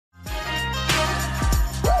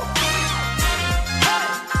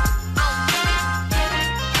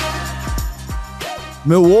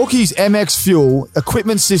Milwaukee's MX Fuel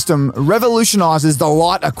equipment system revolutionizes the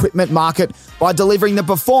light equipment market by delivering the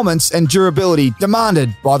performance and durability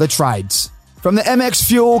demanded by the trades. From the MX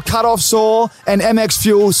Fuel cut-off saw and MX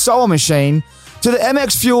Fuel sower machine to the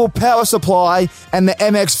MX Fuel power supply and the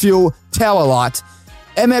MX Fuel tower light,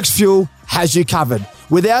 MX Fuel has you covered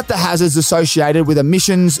without the hazards associated with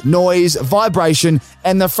emissions, noise, vibration,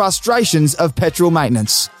 and the frustrations of petrol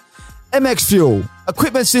maintenance. MX Fuel,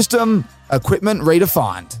 equipment system, equipment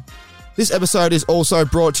redefined. This episode is also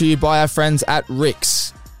brought to you by our friends at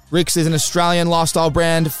Rix. Rix is an Australian lifestyle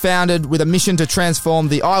brand founded with a mission to transform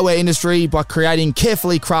the eyewear industry by creating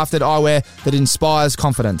carefully crafted eyewear that inspires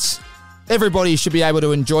confidence. Everybody should be able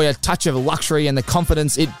to enjoy a touch of luxury and the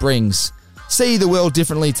confidence it brings. See the world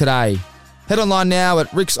differently today. Head online now at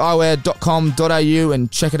rixeyewear.com.au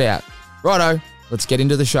and check it out. Righto, let's get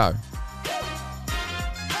into the show.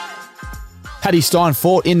 Paddy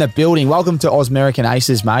Steinfort in the building. Welcome to Ausmerican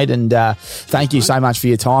Aces, mate, and thank you so much for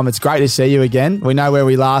your time. It's great to see you again. We know where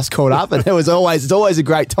we last caught up, and it's always a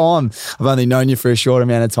great time. I've only known you for a short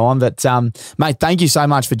amount of time, but mate, thank you so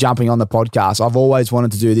much for jumping on the podcast. I've always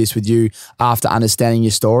wanted to do this with you after understanding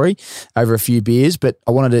your story over a few beers, but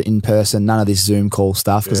I wanted it in person, none of this Zoom call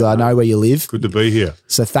stuff, because I know where you live. Good to be here.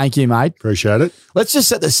 So thank you, mate. Appreciate it. Let's just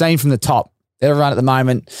set the scene from the top. Everyone at the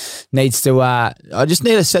moment needs to, I just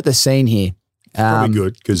need to set the scene here. Probably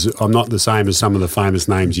good, because I'm not the same as some of the famous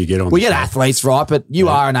names you get on. We get athletes, right? But you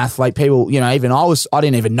are an athlete. People, even I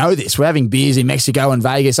didn't even know this. We're having beers in Mexico and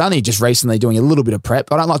Vegas. Only just recently doing a little bit of prep.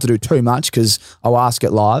 I don't like to do too much because I'll ask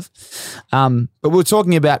it live. But we were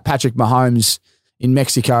talking about Patrick Mahomes in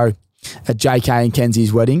Mexico at JK and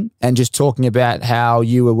Kenzie's wedding, and just talking about how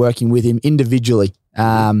you were working with him individually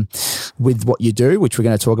with what you do, which we're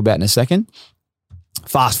going to talk about in a second.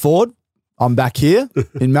 Fast forward. I'm back here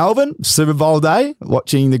in Melbourne, Super Bowl day,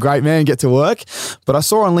 watching the great man get to work. But I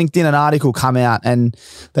saw on LinkedIn an article come out, and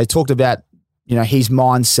they talked about, his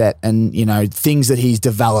mindset and, things that he's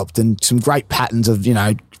developed and some great patterns of,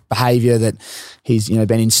 behavior that he's,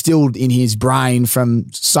 been instilled in his brain from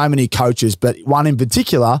so many coaches. But one in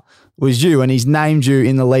particular was you, and he's named you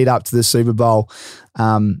in the lead up to the Super Bowl.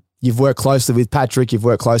 You've worked closely with Patrick. You've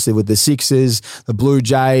worked closely with the Sixers, the Blue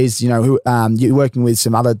Jays. You're working with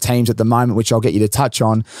some other teams at the moment, which I'll get you to touch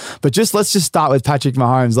on. But let's just start with Patrick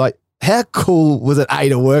Mahomes. Like, how cool was it, A,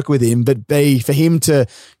 to work with him, but B, for him to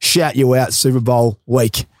shout you out Super Bowl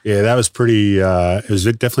week? Yeah, that was pretty. It was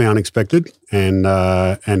definitely unexpected, and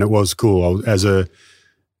it was cool. As a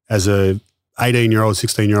 18-year-old,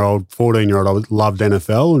 16-year-old, 14-year-old, I loved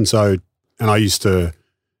NFL, and I used to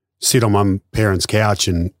sit on my parents' couch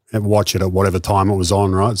and watch it at whatever time it was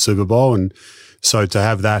on, right, Super Bowl. And so to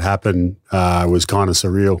have that happen was kind of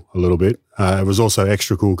surreal a little bit. It was also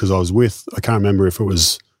extra cool because I was with, I can't remember if it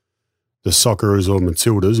was the Socceroos or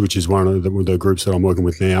Matildas, which is one of the groups that I'm working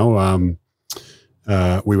with now.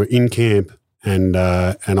 We were in camp and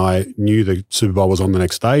I knew the Super Bowl was on the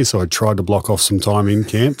next day, so I tried to block off some time in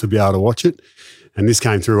camp to be able to watch it. And this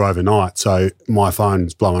came through overnight, so my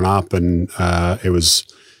phone's blowing up, and it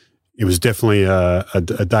was definitely a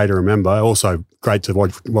day to remember. Also, great to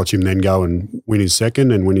watch him then go and win his second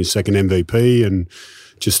MVP, and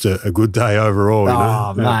just a good day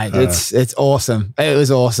overall. Mate, it's awesome. It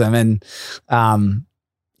was awesome, and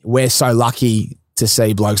we're so lucky to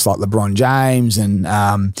see blokes like LeBron James and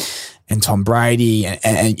Tom Brady,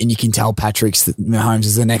 and you can tell Mahomes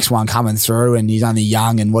is the next one coming through, and he's only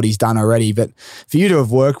young and what he's done already. But for you to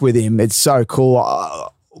have worked with him, it's so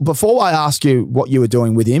cool. Before I ask you what you were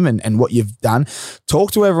doing with him and what you've done,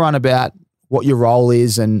 talk to everyone about what your role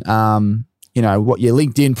is and, what your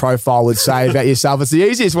LinkedIn profile would say about yourself. It's the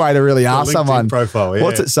easiest way to really ask someone. Profile, yeah.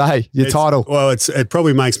 What's it say? Your title? Well, it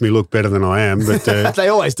probably makes me look better than I am, but they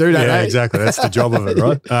always do, don't they? Yeah, exactly. That's the job of it,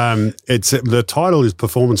 right? The title is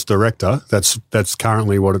Performance Director. That's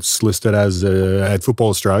currently what it's listed as at Football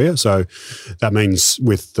Australia. So that means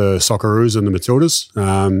with the Socceroos and the Matildas,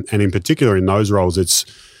 and in particular in those roles, it's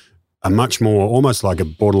a much more almost like a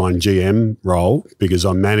borderline GM role, because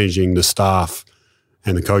I'm managing the staff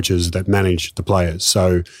and the coaches that manage the players.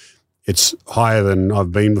 So it's higher than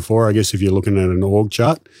I've been before, I guess, if you're looking at an org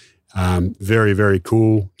chart. Very, very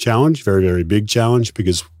cool challenge, very, very big challenge,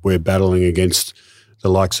 because we're battling against the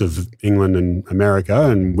likes of England and America,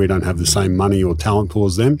 and we don't have the same money or talent pool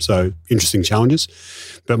as them. So interesting challenges.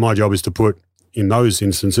 But my job is in those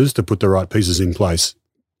instances, to put the right pieces in place.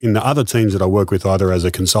 In the other teams that I work with, either as a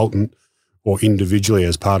consultant or individually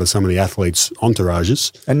as part of some of the athletes'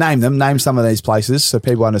 entourages. And name some of these places so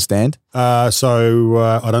people understand. I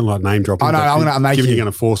don't like name dropping. I know, I'm going to make You're going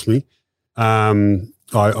to force me.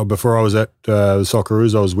 before I was at the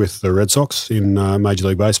Socceroos, I was with the Red Sox in Major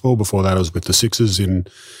League Baseball. Before that, I was with the Sixers in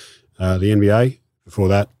the NBA. Before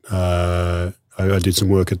that, I did some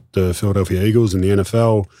work at the Philadelphia Eagles in the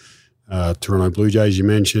NFL, Toronto Blue Jays, you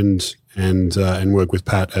mentioned, and worked with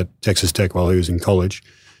Pat at Texas Tech while he was in college.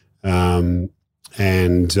 And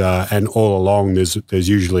all along, there's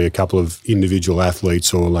usually a couple of individual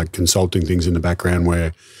athletes or like consulting things in the background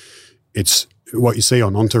where it's what you see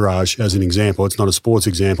on Entourage as an example. It's not a sports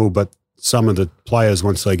example, but some of the players,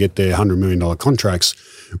 once they get their $100 million contracts,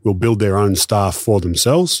 will build their own staff for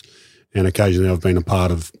themselves. And occasionally I've been a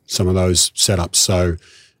part of some of those setups. So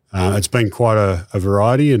it's been quite a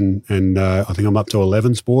variety, and I think I'm up to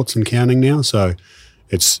 11 sports and counting now. So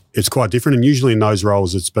it's quite different. And usually in those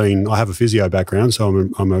roles, I have a physio background, so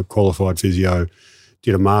I'm a qualified physio,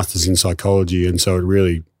 did a master's in psychology, and so it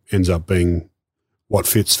really ends up being what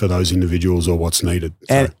fits for those individuals or what's needed.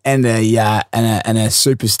 So. And a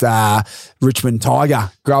superstar Richmond Tiger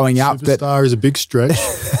growing up. Superstar is a big stretch.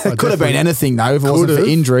 It could have been anything though if it wasn't for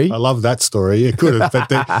injury. I love that story. It could have. But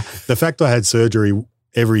the fact I had surgery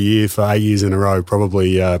every year for 8 years in a row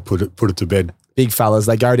probably put it to bed. Big fellas,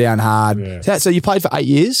 they go down hard. Yeah. So you played for 8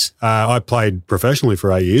 years? I played professionally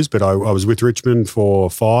for 8 years, but I was with Richmond for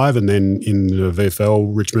 5, and then in the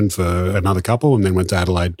VFL Richmond for another couple, and then went to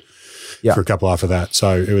Adelaide for a couple after that.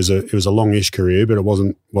 So it was a longish career, but it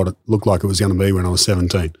wasn't what it looked like it was going to be when I was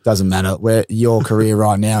 17. Doesn't matter. Your career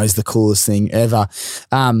right now is the coolest thing ever.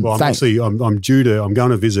 I'm going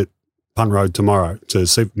to visit Punt Road tomorrow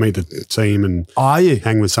to meet the team and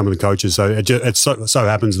hang with some of the coaches. So it so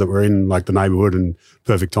happens that we're in like the neighbourhood and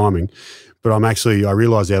perfect timing. But I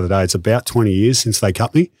realised the other day it's about 20 years since they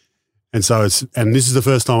cut me. And so this is the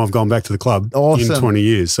first time I've gone back to the club in 20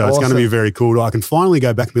 years. So it's going to be very cool. I can finally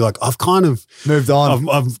go back and be like, I've kind of moved on.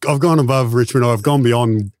 I've gone above Richmond. I've gone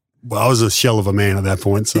beyond. Well, I was a shell of a man at that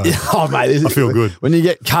point. So mate, I feel good. When you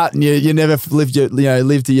get cut and you never live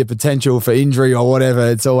to your potential for injury or whatever,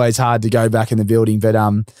 it's always hard to go back in the building. But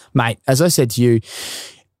mate, as I said to you,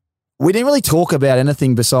 we didn't really talk about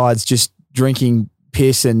anything besides just drinking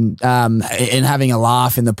piss and having a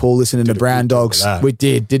laugh in the pool, listening to Brown Dogs. We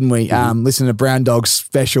did, didn't we? Listening to Brown Dogs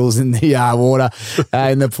specials in the water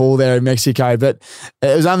in the pool there in Mexico. But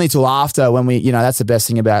it was only till after when that's the best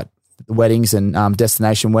thing about weddings and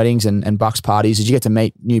destination weddings and Bucks parties is you get to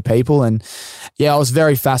meet new people. And I was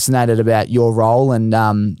very fascinated about your role and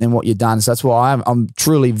what you've done. So that's why I'm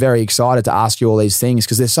truly very excited to ask you all these things,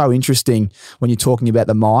 because they're so interesting when you're talking about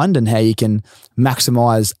the mind and how you can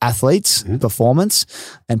maximize athletes' performance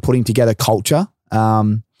and putting together culture.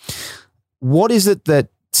 What is it that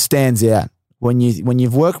stands out when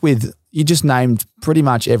you've worked with? You just named pretty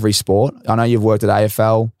much every sport. I know you've worked at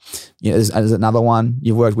AFL. There's another one.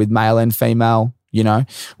 You've worked with male and female,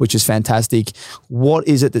 which is fantastic. What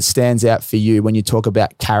is it that stands out for you when you talk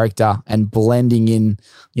about character and blending in,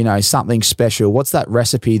 something special? What's that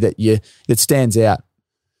recipe that stands out?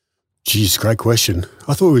 Geez, great question.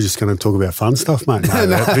 I thought we were just going to talk about fun stuff, mate. No,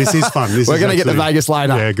 this is fun. We're going to get to Vegas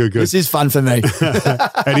later. Yeah, good. This is fun for me.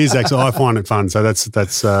 It is actually. I find it fun. So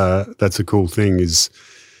that's a cool thing. Is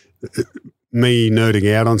me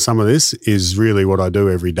nerding out on some of this is really what I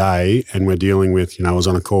do every day. And we're dealing with, I was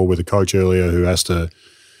on a call with a coach earlier who has to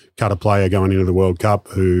cut a player going into the World Cup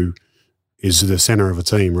who is the center of a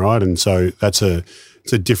team, right? And so it's a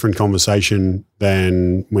different conversation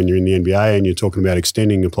than when you're in the NBA and you're talking about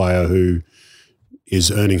extending a player who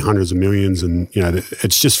is earning hundreds of millions. And,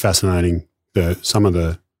 it's just fascinating, some of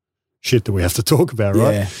the shit that we have to talk about,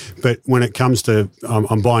 right? Yeah. But when it comes to,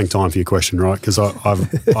 I'm buying time for your question, right? Because I've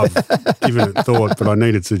given it thought, but I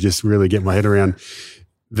needed to just really get my head around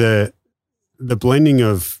the blending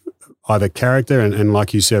of either character and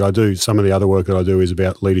like you said, I do some of the other work that I do is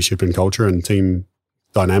about leadership and culture and team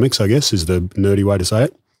dynamics, I guess, is the nerdy way to say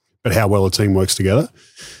it, but how well a team works together.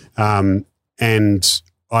 And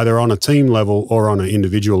either on a team level or on an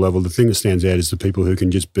individual level, the thing that stands out is the people who can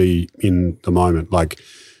just be in the moment. Like,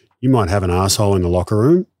 you might have an asshole in the locker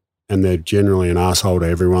room and they're generally an asshole to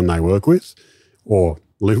everyone they work with or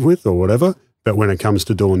live with or whatever. But when it comes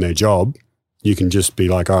to doing their job, you can just be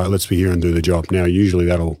like, all right, let's be here and do the job. Now, usually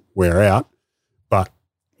that'll wear out, but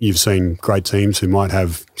you've seen great teams who might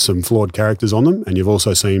have some flawed characters on them, and you've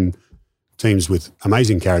also seen teams with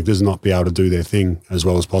amazing characters not be able to do their thing as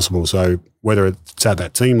well as possible. So whether it's at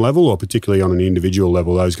that team level or particularly on an individual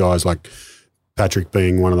level, those guys like Patrick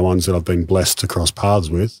being one of the ones that I've been blessed to cross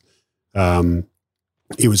paths with,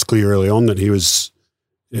 it was clear early on that he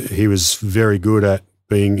was very good at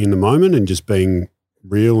being in the moment and just being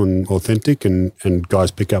real and authentic, and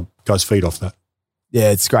guys feed off that.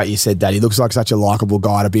 Yeah, it's great you said that. He looks like such a likable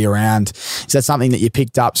guy to be around. Is that something that you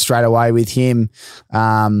picked up straight away with him?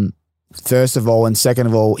 First of all, and second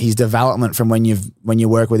of all, his development from when you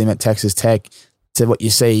work with him at Texas Tech to what you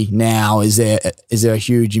see now, is there a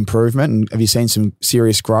huge improvement? And have you seen some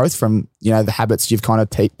serious growth from, the habits you've kind of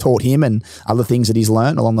taught him and other things that he's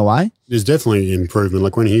learned along the way? There's definitely improvement.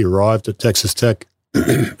 Like when he arrived at Texas Tech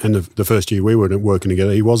and the first year we were working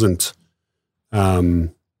together, he wasn't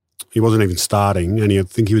even starting, and I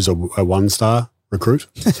think he was a one-star recruit.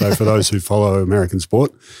 So for those who follow American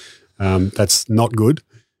sport, that's not good.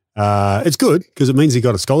 It's good because it means he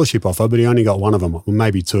got a scholarship offer, but he only got one of them, or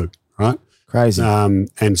maybe two, right? Crazy.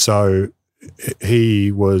 And so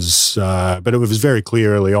he was, but it was very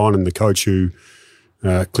clear early on, and the coach who,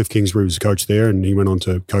 Cliff Kingsbury was the coach there, and he went on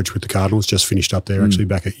to coach with the Cardinals, just finished up there actually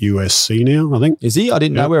back at USC now, I think. Is he? I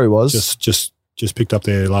didn't know where he was. Just picked up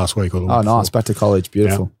there last week or the week before. Nice. Back to college.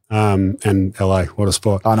 Beautiful. Yeah. And LA, what a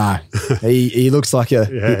spot. I know. He looks like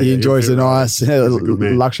he enjoys the nice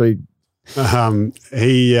luxury.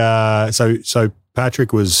 So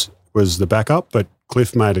Patrick was the backup, but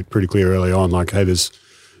Cliff made it pretty clear early on, like, hey, this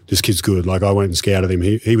kid's good. Like, I went and scouted him.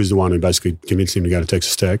 He was the one who basically convinced him to go to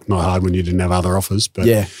Texas Tech. Not hard when you didn't have other offers, but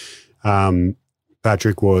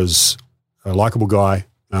Patrick was a likable guy.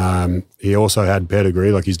 He also had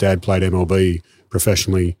pedigree. Like, his dad played MLB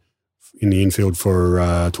professionally in the infield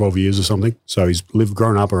for 12 years or something. So he's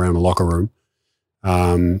grown up around a locker room.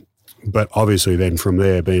 But obviously then from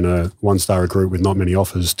there, being a one-star recruit with not many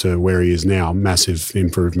offers to where he is now, massive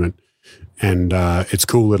improvement. And it's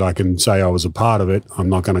cool that I can say I was a part of it. I'm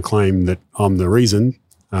not going to claim that I'm the reason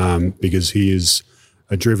because he is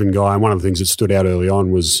a driven guy. And one of the things that stood out early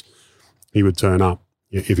on was he would turn up.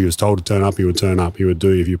 If he was told to turn up, he would turn up. He would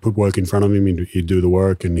do, if you put work in front of him, he'd do the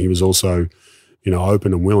work. And he was also,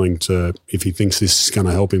 open and willing to, if he thinks this is going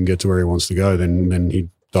to help him get to where he wants to go, then he'd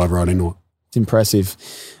dive right into it. It's impressive.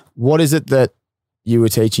 What is it that you were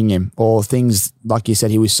teaching him? Or things, like you said,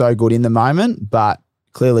 he was so good in the moment, but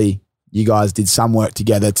clearly you guys did some work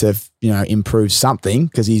together to, improve something,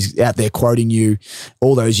 because he's out there quoting you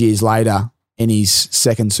all those years later in his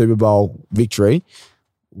second Super Bowl victory.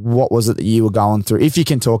 What was it that you were going through? If you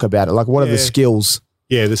can talk about it, like what are the skills?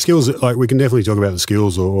 Yeah, the skills, like we can definitely talk about the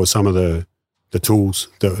skills or some of the tools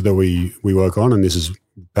that we work on, and this is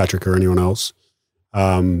Patrick or anyone else.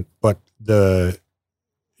 But I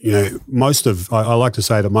like to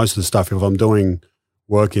say that most of the stuff, if I'm doing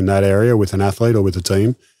work in that area with an athlete or with a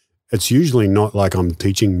team, it's usually not like I'm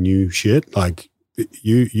teaching new shit. Like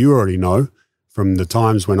you already know from the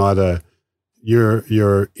times when either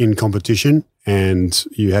you're in competition and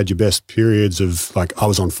you had your best periods of, like, I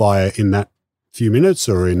was on fire in that few minutes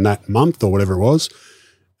or in that month or whatever it was,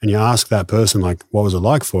 and you ask that person, like, what was it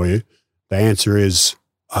like for you? The answer is,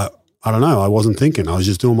 I don't know. I wasn't thinking. I was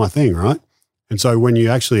just doing my thing, right? And so when you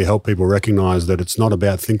actually help people recognize that it's not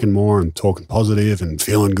about thinking more and talking positive and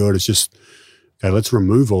feeling good, it's just, okay, let's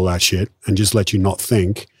remove all that shit and just let you not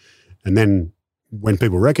think. And then when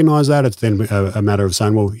people recognize that, it's then a matter of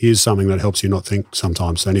saying, well, here's something that helps you not think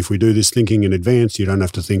sometimes. And if we do this thinking in advance, you don't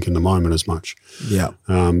have to think in the moment as much. Yeah.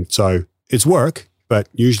 So it's work, but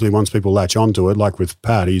usually once people latch onto it, like with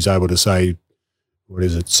Pat, he's able to say,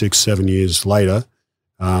 6-7 years later,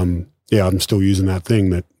 I'm still using that thing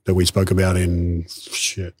that we spoke about in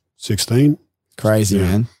 16. Crazy,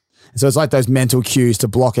 man. So it's like those mental cues to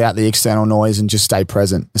block out the external noise and just stay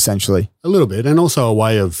present, essentially. A little bit, and also a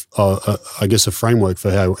way of, I guess, a framework for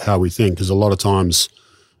how we think. Because a lot of times,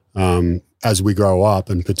 as we grow up,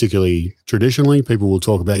 and particularly traditionally, people will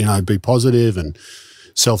talk about, be positive and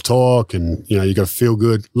self-talk, and you got to feel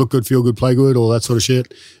good, look good, feel good, play good, all that sort of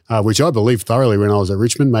shit, which I believed thoroughly when I was at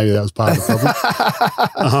Richmond. Maybe that was part of the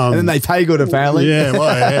problem. And then they pay good, apparently.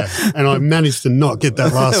 Yeah. And I managed to not get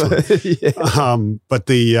that last one. But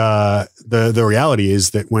the reality is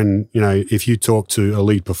that when, if you talk to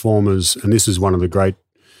elite performers, and this is one of the great,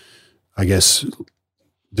 I guess,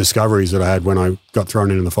 discoveries that I had when I got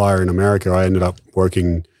thrown into the fire in America. I ended up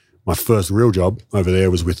working, my first real job over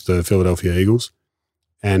there was with the Philadelphia Eagles.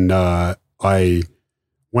 And I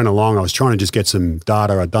went along. I was trying to just get some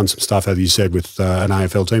data. I'd done some stuff, as you said, with an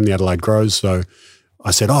AFL team, the Adelaide Crows. So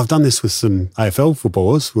I said, I've done this with some AFL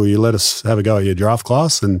footballers. Will you let us have a go at your draft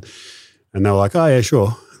class? And they were like, oh, yeah,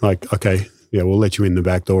 sure. Like, okay, yeah, we'll let you in the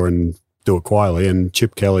back door and do it quietly. And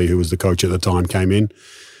Chip Kelly, who was the coach at the time, came in,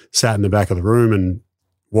 sat in the back of the room and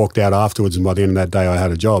walked out afterwards. And by the end of that day, I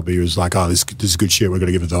had a job. He was like, oh, this is good shit. We're going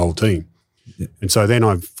to give it to the whole team. Yeah. And so then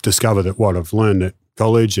I've discovered that what I've learned at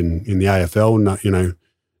college and in the AFL,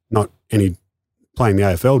 not any playing the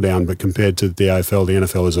AFL down, but compared to the AFL, the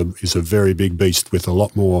NFL is a very big beast with a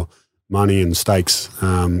lot more money and stakes,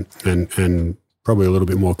 and probably a little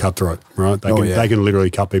bit more cutthroat, right? They can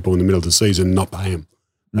literally cut people in the middle of the season and not pay them.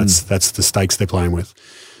 That's the stakes they're playing with.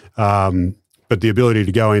 But the ability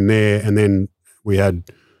to go in there, and then we had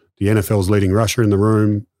the NFL's leading rusher in the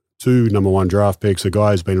room, 2 number 1 draft picks, a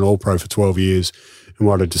guy who's been an All-Pro for 12 years. And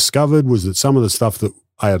what I discovered was that some of the stuff that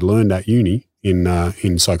I had learned at uni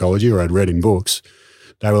in psychology, or I'd read in books,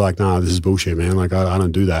 they were like, nah, this is bullshit, man. Like, I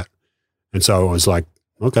don't do that. And so I was like,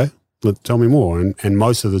 okay, tell me more. And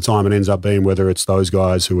most of the time it ends up being whether it's those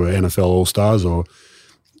guys who are NFL All-Stars or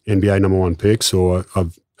NBA number 1 picks, or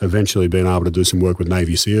I've eventually been able to do some work with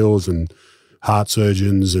Navy SEALs and heart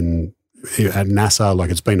surgeons and at NASA.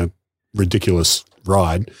 Like, it's been a ridiculous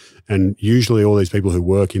ride. And usually all these people who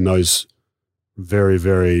work in those very,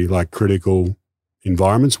 very like critical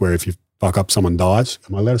environments where if you fuck up, someone dies.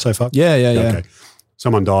 Am I allowed to say fuck? Yeah. Okay.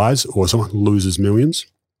 Someone dies or someone loses millions,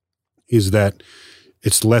 is that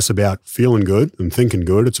it's less about feeling good and thinking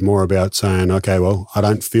good. It's more about saying, okay, well, I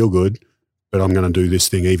don't feel good, but I'm going to do this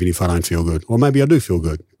thing even if I don't feel good. Or maybe I do feel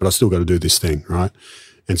good, but I still got to do this thing, right?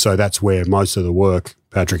 And so that's where most of the work,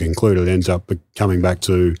 Patrick included, ends up coming back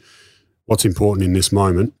to what's important in this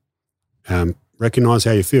moment. Recognize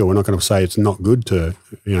how you feel. We're not going to say it's not good to,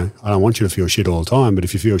 I don't want you to feel shit all the time, but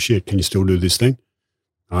if you feel shit, can you still do this thing?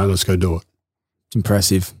 All right, let's go do it. It's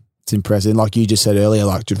impressive. Like you just said earlier,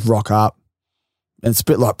 like just rock up. And it's a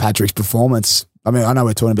bit like Patrick's performance. I mean, I know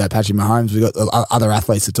we're talking about Patrick Mahomes. We've got other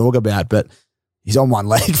athletes to talk about, but he's on one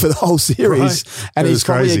leg for the whole series. Right. And he's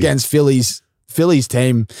probably against Philly's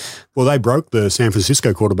team. Well, they broke the San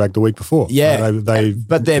Francisco quarterback the week before. Yeah.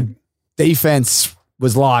 But their defense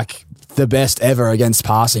was like the best ever against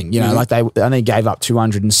passing. Like they only gave up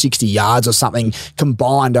 260 yards or something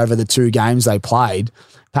combined over the 2 games they played.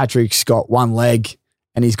 Patrick's got one leg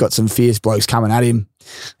and he's got some fierce blokes coming at him.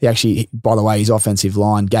 He actually, by the way, his offensive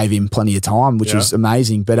line gave him plenty of time, which was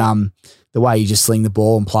amazing. But the way he just sling the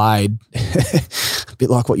ball and played, a bit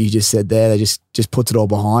like what you just said there, they just puts it all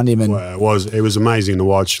behind him. And well, it was amazing to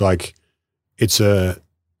watch. Like it's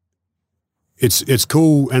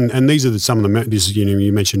cool. And these are some of the,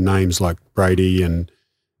 you mentioned names like Brady and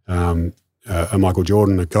Michael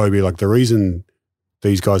Jordan and Kobe. Like the reason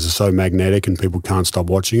these guys are so magnetic and people can't stop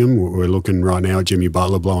watching them. We're looking right now at Jimmy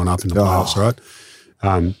Butler blowing up in the playoffs, right?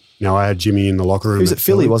 Now I had Jimmy in the locker room. He was at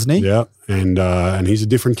Philly, wasn't he? Yeah, and he's a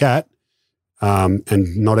different cat,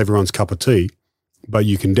 and not everyone's cup of tea, but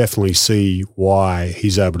you can definitely see why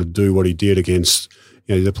he's able to do what he did against.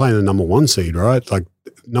 They're playing the number 1 seed, right? Like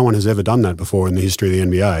no one has ever done that before in the history of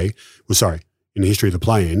the NBA. In the history of the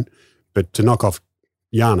play-in, but to knock off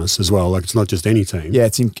Giannis as well. Like it's not just any team. Yeah,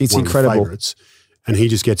 it's incredible. And he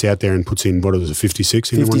just gets out there and puts in,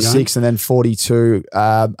 56 in 56 and then 42.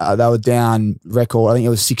 They were down record. I think it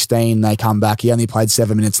was 16. They come back. He only played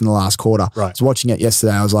 7 minutes in the last quarter. Right. I was watching it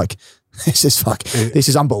yesterday. I was like, this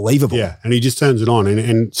is unbelievable. Yeah, and he just turns it on.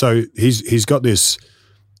 And so he's got this,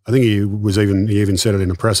 I think he even said it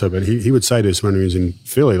in a presser, but he would say this when he was in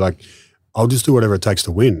Philly, like, I'll just do whatever it takes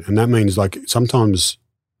to win. And that means like sometimes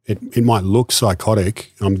it might look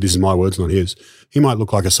psychotic. This is my words, not his. He might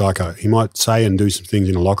look like a psycho. He might say and do some things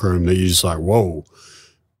in a locker room that you're just like, whoa.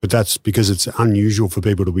 But that's because it's unusual for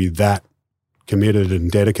people to be that committed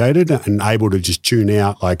and dedicated and able to just tune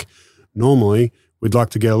out. Like normally we'd like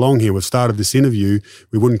to get along here. We've started this interview.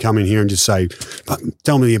 We wouldn't come in here and just say,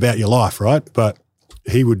 tell me about your life, right? But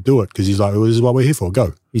he would do it because he's like, well, this is what we're here for.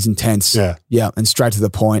 Go. He's intense. Yeah. Yeah. And straight to the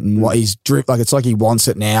point and what he's like, it's like he wants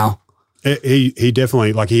it now. He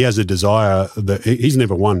definitely, like he has a desire that he's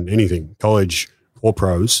never won anything, college or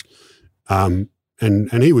pros. And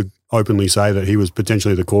he would openly say that he was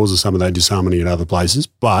potentially the cause of some of that disharmony at other places,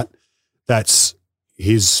 but that's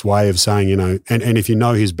his way of saying, and if you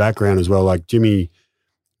know his background as well, like Jimmy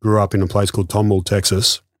grew up in a place called Tomball,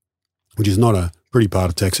 Texas, which is not a pretty part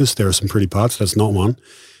of Texas. There are some pretty parts. That's not one.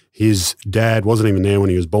 His dad wasn't even there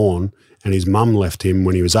when he was born and his mum left him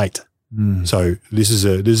when he was 8. So this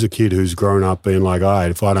is a kid who's grown up being like, all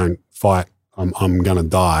right, if I don't fight, I'm going to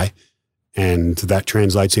die. And that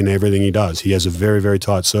translates in everything he does. He has a very, very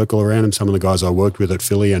tight circle around him. Some of the guys I worked with at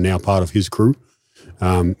Philly are now part of his crew.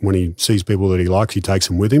 When he sees people that he likes, he takes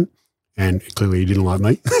them with him. And clearly he didn't like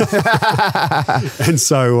me. and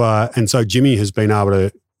so Jimmy has been able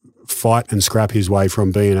to fight and scrap his way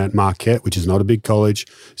from being at Marquette, which is not a big college,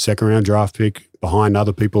 2nd round draft pick, behind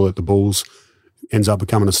other people at the Bulls, ends up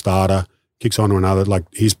becoming a starter, kicks on to another. Like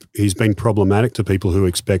he's been problematic to people who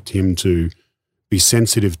expect him to be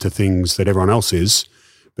sensitive to things that everyone else is,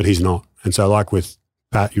 but he's not. And so like with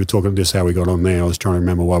Pat, you were talking this how we got on there. I was trying to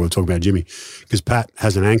remember why we were talking about Jimmy, because Pat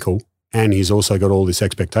has an ankle and he's also got all this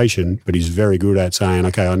expectation, but he's very good at saying,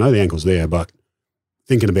 okay, I know the ankle's there, but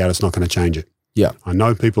thinking about it's not going to change it. Yeah. I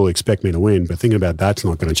know people expect me to win, but thinking about that's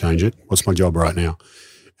not going to change it. What's my job right now?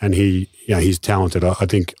 And he's talented. I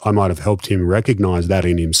think I might have helped him recognize that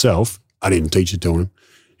in himself. I didn't teach it to him.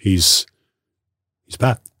 He's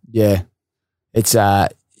Pat. Yeah. It's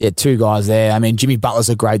two guys there. I mean, Jimmy Butler's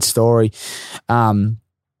a great story. And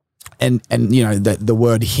you know, the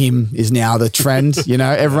word him is now the trend. You know,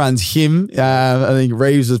 everyone's him. I think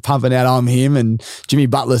Reeves was pumping out I'm him, and Jimmy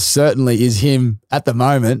Butler certainly is him at the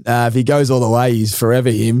moment. If he goes all the way, he's forever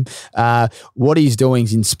him. What he's doing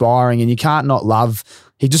is inspiring, and you can't not love.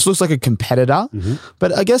 He just looks like a competitor. Mm-hmm.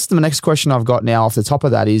 But I guess the next question I've got now off the top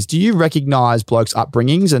of that is, do you recognize blokes'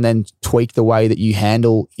 upbringings and then tweak the way that you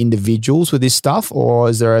handle individuals with this stuff? Or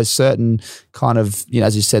is there a certain kind of, you know,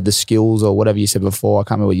 as you said, the skills or whatever you said before, I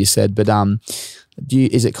can't remember what you said, but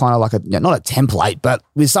is it kind of like not a template, but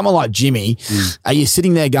with someone like Jimmy, are you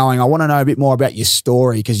sitting there going, I want to know a bit more about your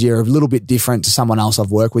story because you're a little bit different to someone else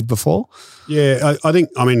I've worked with before? Yeah, I think,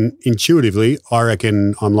 intuitively, I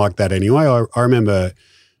reckon I'm like that anyway. I remember...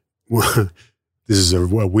 this is a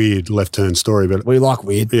weird left turn story, but we like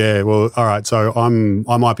weird. Yeah, well, all right. So I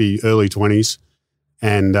might be early 20s,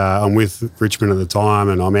 and I'm with Richmond at the time,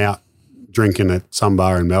 and I'm out drinking at some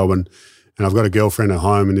bar in Melbourne, and I've got a girlfriend at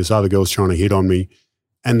home, and this other girl's trying to hit on me,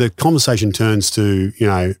 and the conversation turns to, you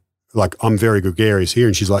know, like, I'm very gregarious here,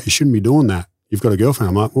 and she's like, you shouldn't be doing that. You've got a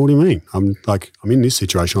girlfriend. I'm like, what do you mean? I'm like, I'm in this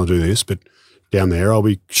situation, I'll do this, but down there I'll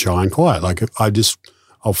be shy and quiet. Like,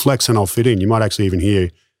 I'll flex and I'll fit in. You might actually even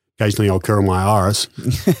hear. Occasionally I'll curl my R's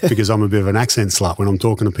because I'm a bit of an accent slut. When I'm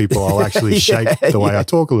talking to people, I'll actually shape the way I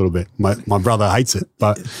talk a little bit. My brother hates it.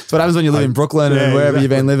 But that's what happens when you live in Brooklyn and wherever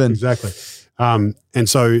you've been living. Exactly. And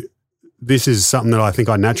so this is something that I think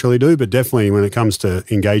I naturally do, but definitely when it comes to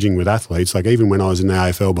engaging with athletes, like even when I was in the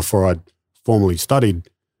AFL before I'd formally studied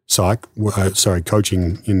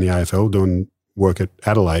coaching in the AFL, doing work at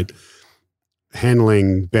Adelaide,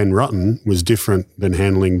 handling Ben Rutten was different than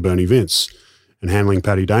handling Bernie Vince. And handling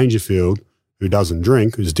Paddy Dangerfield, who doesn't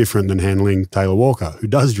drink, is different than handling Taylor Walker, who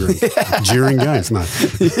does drink during games. No.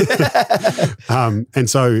 And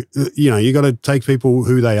so, you know, you got to take people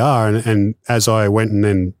who they are. And as I went and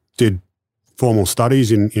then did formal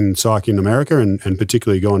studies in psych in America and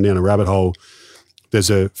particularly going down a rabbit hole,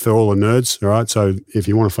 for all the nerds, all right? So if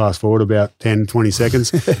you want to fast forward about 10, 20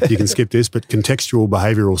 seconds, you can skip this, but contextual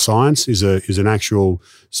behavioral science is an actual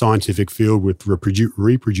scientific field with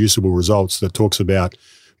reproducible results that talks about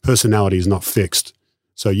personality is not fixed.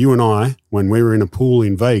 So you and I, when we were in a pool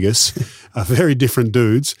in Vegas, are very different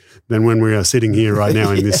dudes than when we are sitting here right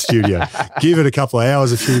now in this studio. Give it a couple of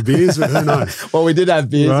hours, a few beers, but who knows? Well, we did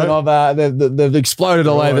have beers, right? And they've exploded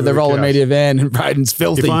all over the roller media van, and Braden's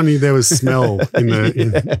filthy. If only there was smell in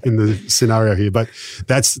the scenario here. But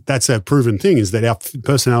that's a proven thing, is that our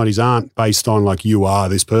personalities aren't based on like you are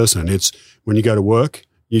this person. It's when you go to work,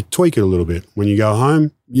 you tweak it a little bit. When you go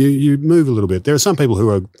home, you move a little bit. There are some people who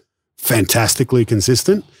are fantastically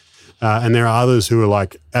consistent, and there are others who are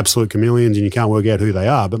like absolute chameleons and you can't work out who they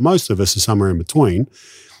are, but most of us are somewhere in between,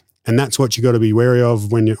 and that's what you got to be wary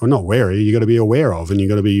of when you're not wary, you got to be aware of, and you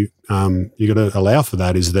got to be you got to allow for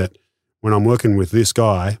that, is that when I'm working with this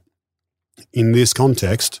guy in this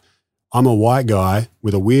context, I'm a white guy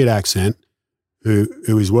with a weird accent who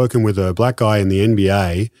is working with a black guy in the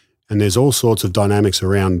NBA, and there's all sorts of dynamics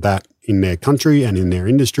around that in their country and in their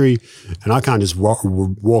industry. And I can't just walk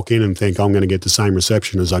in and think I'm going to get the same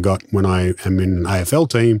reception as I got when I am in an AFL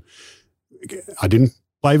team. I didn't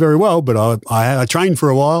play very well, but I trained for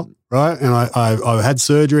a while, right? And I had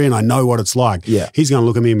surgery and I know what it's like. Yeah. He's going to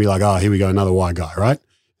look at me and be like, oh, here we go, another white guy, right?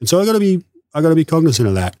 And so I got to be cognizant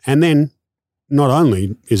of that. And then not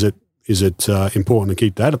only is it important to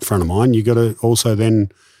keep that at front of mind, you got to also then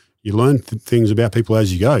you learn things about people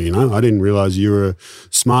as you go, you know. I didn't realize you were a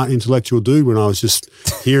smart intellectual dude when I was just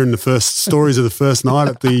hearing the first stories of the first night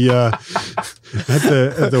at the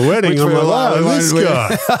wedding. I'm like, wow, this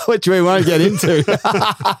guy. Which we won't get into.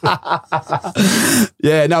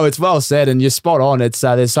 Yeah, no, it's well said, and you're spot on. It's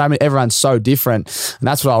there's so many, everyone's so different, and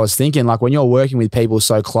that's what I was thinking. Like when you're working with people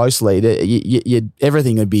so closely,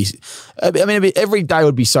 everything would be, every day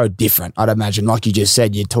would be so different. I'd imagine, like you just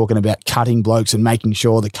said, you're talking about cutting blokes and making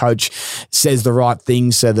sure the coach says the right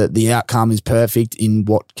things so that the outcome is perfect in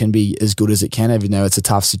what can be as good as it can, even though it's a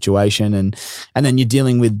tough situation. And then you're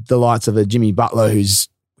dealing with the likes of a Jimmy Butler,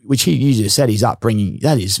 which you just said, his upbringing,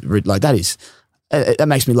 that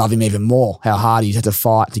makes me love him even more, how hard he's had to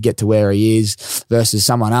fight to get to where he is versus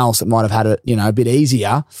someone else that might have had it, a bit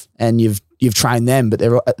easier. And you've trained them, but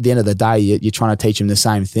they're at the end of the day, you're trying to teach them the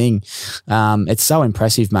same thing. It's so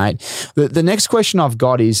impressive, mate. The next question I've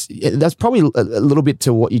got is, that's probably a little bit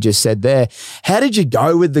to what you just said there. How did you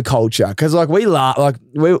go with the culture? Because I was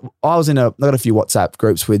I got a few WhatsApp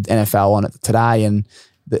groups with NFL on it today, and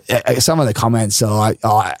some of the comments are like,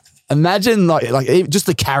 oh, imagine like just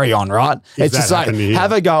the carry on, right? It's just like,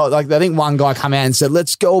 have a go. Like, I think one guy come out and said,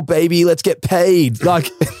 let's go, baby, let's get paid. Like,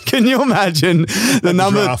 can you imagine the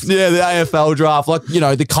number? Draft. Yeah, the AFL draft. Like,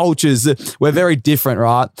 the cultures, we're very different,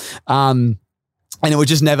 right? And it would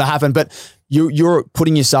just never happen. But you're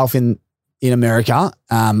putting yourself in America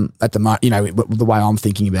at the moment, the way I'm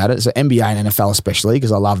thinking about it. So NBA and NFL especially,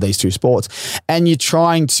 because I love these two sports. And you're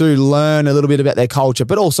trying to learn a little bit about their culture,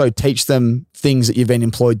 but also teach them things that you've been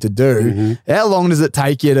employed to do. Mm-hmm. How long does it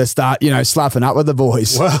take you to start, slapping up with the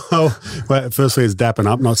boys? Well, firstly, it's dapping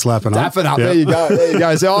up, not slapping up. Dapping up, yeah. There you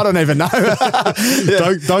go. So I don't even know.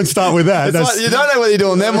 Don't start with that. Like, you don't know whether you're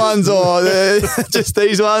doing them ones or just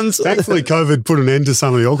these ones. Thankfully, COVID put an end to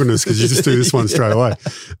some of the awkwardness because you just do this one straight away.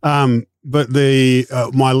 But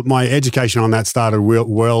my education on that started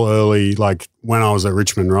well early, like when I was at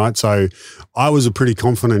Richmond, right? So I was a pretty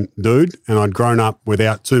confident dude, and I'd grown up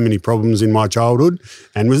without too many problems in my childhood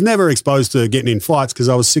and was never exposed to getting in fights because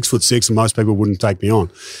I was 6'6" and most people wouldn't take me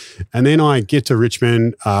on. And then I get to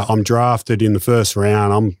Richmond, I'm drafted in the first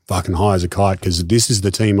round. I'm fucking high as a kite because this is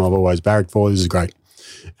the team I've always barracked for. This is great.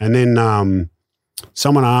 And then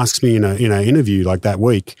someone asks me in an interview like that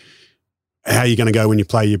week, how are you going to go when you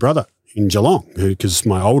play your brother in Geelong? Because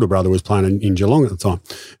my older brother was playing in Geelong at the time.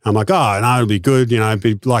 I'm like, oh, no, it'll be good, it'd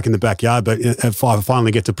be like in the backyard, but if I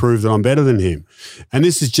finally get to prove that I'm better than him. And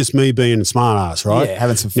this is just me being a smart ass, right? Yeah,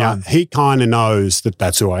 having some fun. Now, he kind of knows that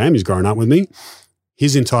that's who I am. He's grown up with me.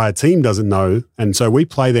 His entire team doesn't know. And so we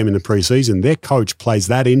play them in the preseason. Their coach plays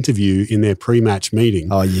that interview in their pre-match meeting.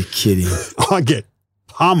 Oh, you're kidding. I get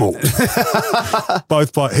pummeled.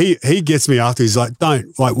 He gets me after. He's like,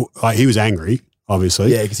 don't, like he was angry.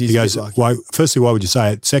 Obviously. Yeah, because he goes, firstly, why would you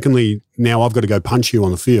say it? Secondly, now I've got to go punch you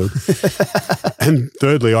on the field. And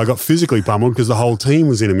thirdly, I got physically pummeled because the whole team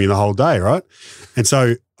was into me the whole day, right? And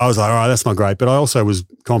so I was like, all right, that's not great. But I also was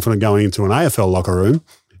confident going into an AFL locker room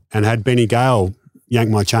and had Benny Gale yank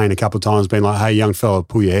my chain a couple of times, being like, hey, young fella,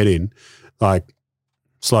 pull your head in, like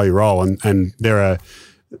slow your roll. And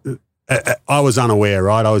I was unaware,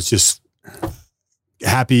 right? I was just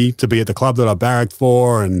happy to be at the club that I barracked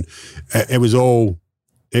for, and it was all,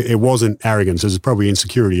 it wasn't arrogance. It was probably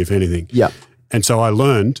insecurity, if anything. Yeah. And so I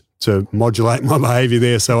learned to modulate my behavior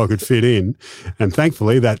there so I could fit in. And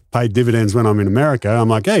thankfully that paid dividends when I'm in America. I'm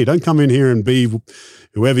like, hey, don't come in here and be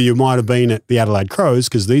whoever you might have been at the Adelaide Crows,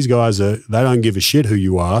 because these guys they don't give a shit who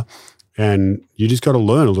you are. And you just got to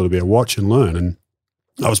learn a little bit, watch and learn. And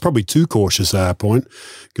I was probably too cautious at that point,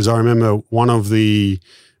 because I remember one of the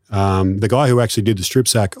guy who actually did the strip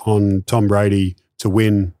sack on Tom Brady to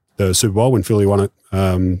win the Super Bowl when Philly won it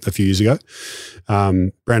a few years ago,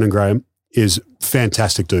 Brandon Graham, is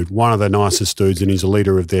fantastic dude, one of the nicest dudes, and he's a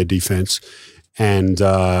leader of their defense. And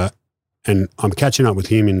I'm catching up with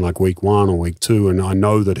him in like week 1 or week 2, and I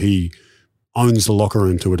know that he owns the locker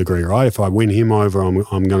room to a degree, right? If I win him over, I'm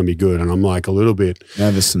going to be good. And I'm like a little bit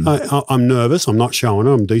nervous. I'm nervous. I'm not showing it.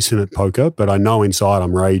 I'm decent at poker, but I know inside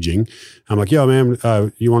I'm raging. I'm like, yo, man,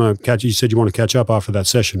 you said you want to catch up after that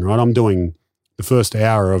session, right? I'm doing the first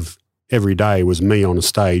hour of every day was me on a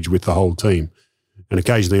stage with the whole team. And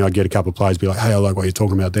occasionally I'd get a couple of players be like, hey, I like what you're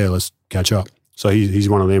talking about there. Let's catch up. So he's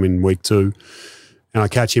one of them in week 2. And I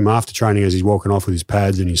catch him after training as he's walking off with his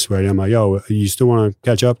pads and he's sweating. I'm like, yo, you still want to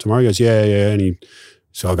catch up tomorrow? He goes, yeah. And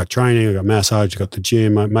so I got training, I got massage, I got the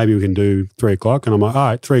gym. Maybe we can do 3 o'clock. And I'm like,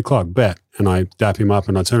 all right, 3 o'clock, bet. And I dap him up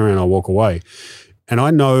and I turn around and I walk away. And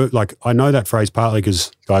I know that phrase partly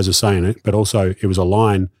because guys are saying it, but also it was a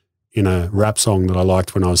line in a rap song that I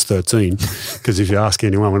liked when I was 13. Because if you ask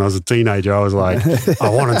anyone when I was a teenager, I was like, I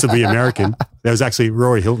wanted to be American. There was actually,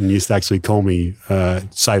 Rory Hilton used to actually call me,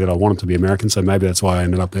 say that I wanted to be American. So maybe that's why I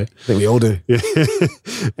ended up there. I think we all do. Yeah.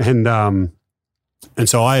 And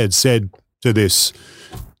so I had said to this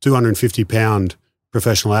 250-pound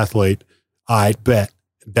professional athlete, I bet,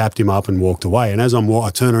 dapped him up and walked away. And as I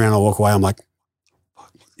turn around, I walk away, I'm like,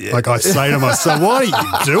 yeah. Like I say to myself, what are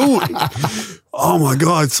you doing? Oh my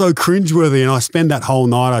God, it's so cringeworthy. And I spend that whole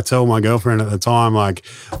night, I tell my girlfriend at the time, like,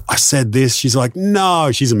 I said this. She's like, no,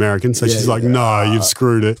 she's American. So she's like, no, you've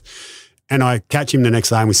screwed it. And I catch him the next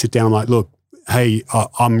day and we sit down. I'm like, look, hey,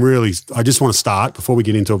 I just want to start before we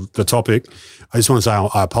get into the topic. I just want to say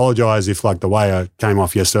I apologize if like the way I came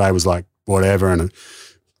off yesterday was like whatever and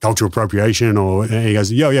cultural appropriation and he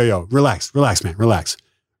goes, yo, relax, man, relax.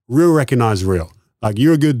 Real recognize real. Like,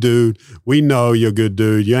 you're a good dude. We know you're a good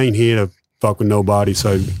dude. You ain't here to fuck with nobody.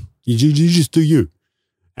 So you just do you.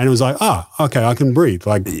 And it was like, okay, I can breathe.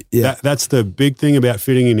 Like that's the big thing about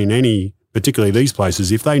fitting in any, particularly these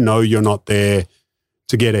places. If they know you're not there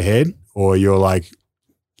to get ahead, or you're like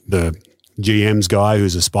the GM's guy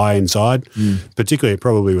who's a spy inside, particularly it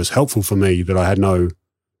probably was helpful for me that I had no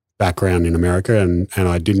background in America and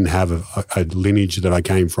I didn't have a lineage that I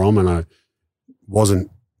came from, and I wasn't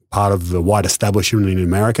part of the white establishment in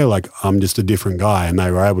America. Like, I'm just a different guy, and they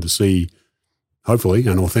were able to see, hopefully,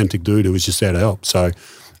 an authentic dude who was just there to help. So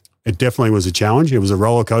it definitely was a challenge. It was a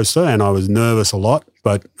roller coaster, and I was nervous a lot,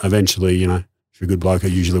 but eventually, you know, if you're a good bloke,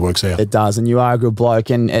 it usually works out. It does, and you are a good bloke,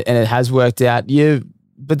 and it has worked out.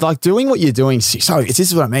 But like doing what you're doing, so this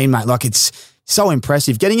is what I mean, mate. Like, it's so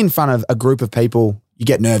impressive. Getting in front of a group of people, you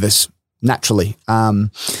get nervous naturally.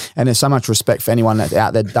 And there's so much respect for anyone that's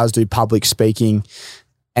out there that does do public speaking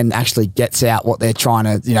and actually gets out what they're trying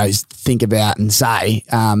to, you know, think about and say.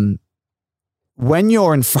 When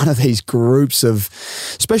you're in front of these groups of,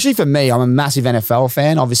 especially for me, I'm a massive NFL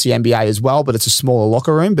fan, obviously NBA as well, but it's a smaller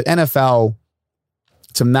locker room. But NFL,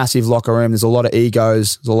 it's a massive locker room. There's a lot of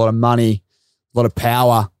egos, there's a lot of money, a lot of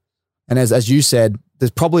power. And as you said, there's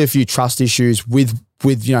probably a few trust issues with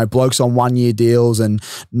you know, blokes on 1-year deals and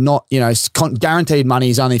not, you know, guaranteed money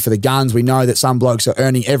is only for the guns. We know that some blokes are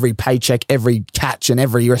earning every paycheck, every catch and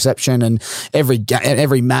every reception and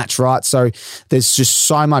every match, right? So there's just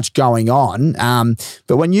so much going on.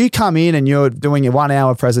 But when you come in and you're doing your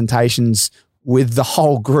 1-hour presentations with the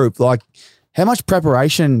whole group, like, how much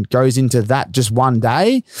preparation goes into that just one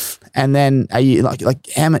day? And then are you like,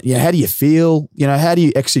 how do you feel? You know, how do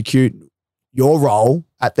you execute your role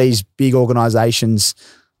at these big organizations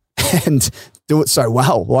and do it so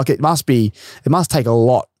well? Like, it must take a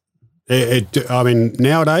lot. I mean,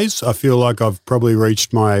 nowadays I feel like I've probably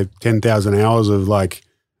reached my 10,000 hours of, like,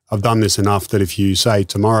 I've done this enough that if you say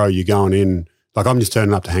tomorrow you're going in, like, I'm just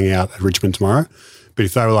turning up to hang out at Richmond tomorrow, but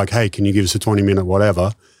if they were like, hey, can you give us a 20-minute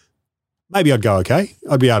whatever, maybe I'd go, okay.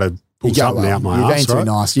 I'd be able to pull something out my ass, You're being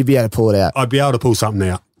too nice. You'd be able to pull it out. I'd be able to pull something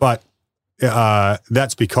out. But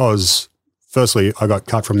that's because, firstly, I got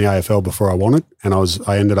cut from the AFL before I wanted, and I was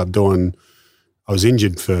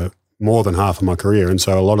injured for more than half of my career. And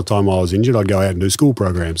so a lot of time while I was injured, I'd go out and do school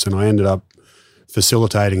programs, and I ended up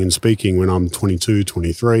facilitating and speaking when I'm 22,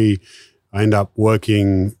 23. I end up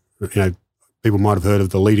working, you know, people might have heard of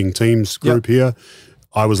the Leading Teams group here.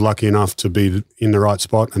 I was lucky enough to be in the right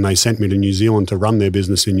spot, and they sent me to New Zealand to run their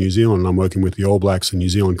business in New Zealand. I'm working with the All Blacks and New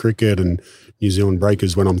Zealand Cricket and New Zealand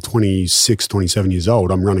Breakers when I'm 26, 27 years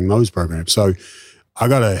old. I'm running those programs. So I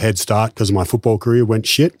got a head start because my football career went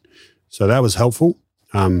shit. So that was helpful.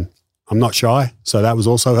 I'm not shy, so that was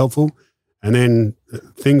also helpful. And then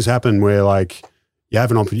things happen where, like, you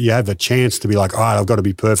have a chance to be like, all right, I've got to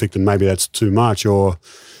be perfect, and maybe that's too much, or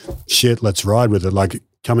shit, let's ride with it. Like,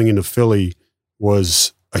 coming into Philly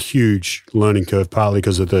was a huge learning curve, partly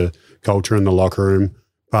because of the culture in the locker room,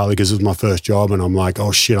 partly because it was my first job, and I'm like,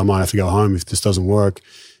 oh shit, I might have to go home if this doesn't work.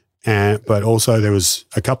 But also there was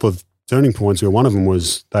a couple of turning points where one of them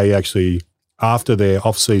was they actually, after their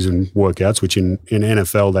off-season workouts, which in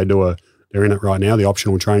NFL they're in it right now, the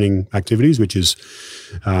optional training activities, which is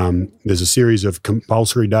there's a series of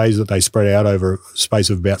compulsory days that they spread out over a space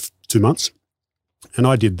of about 2 months. And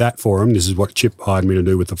I did that for them. This is what Chip hired me to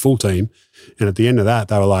do with the full team. And at the end of that,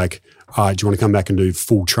 they were like, all right, do you want to come back and do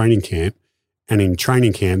full training camp? And in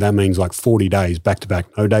training camp, that means like 40 days back to back,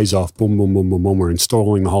 no days off, boom, boom, boom, boom, boom. We're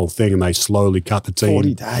installing the whole thing, and they slowly cut the team.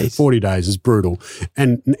 40 days. 40 days is brutal.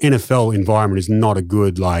 And an NFL environment is not a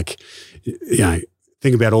good, like, you know,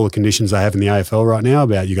 think about all the conditions they have in the AFL right now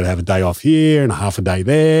about you got to have a day off here and a half a day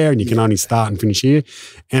there, and you can only start and finish here.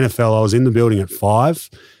 NFL, I was in the building at 5,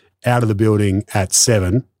 out of the building at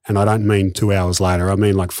 7, and I don't mean 2 hours later. I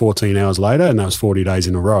mean like 14 hours later, and that was 40 days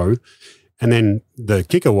in a row. And then the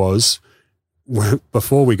kicker was,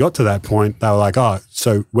 before we got to that point, they were like, oh,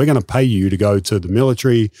 so we're going to pay you to go to the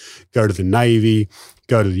military, go to the Navy,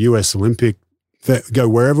 go to the US Olympic, go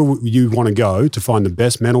wherever you want to go to find the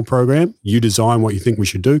best mental program. You design what you think we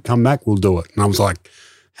should do. Come back, we'll do it. And I was like,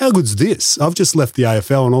 how good's this? I've just left the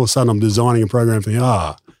AFL, and all of a sudden I'm designing a program for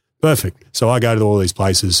you. Perfect. So I go to all these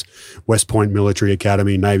places, West Point Military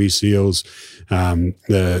Academy, Navy SEALs,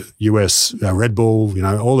 the US Red Bull, you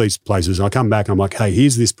know, all these places. And I come back and I'm like, hey,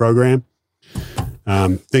 here's this program.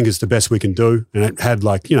 Think it's the best we can do. And it had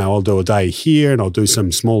like, you know, I'll do a day here and I'll do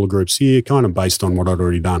some smaller groups here, kind of based on what I'd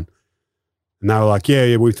already done. And they were like,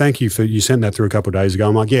 yeah, we thank you for, you sent that through a couple of days ago.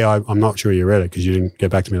 I'm like, yeah, I'm not sure you read it because you didn't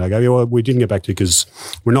get back to me. They go, yeah, well, we didn't get back to you because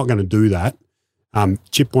we're not going to do that.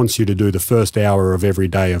 Chip wants you to do the first hour of every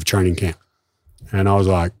day of training camp. And I was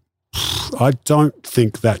like, I don't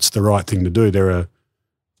think that's the right thing to do. There are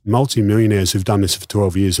multi-millionaires who've done this for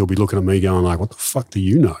 12 years who'll be looking at me going like, what the fuck do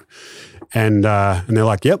you know? And they're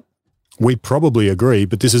like, yep, we probably agree,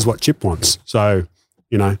 but this is what Chip wants. So,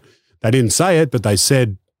 you know, they didn't say it, but they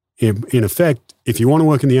said, in effect, if you want to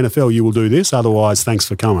work in the NFL, you will do this. Otherwise, thanks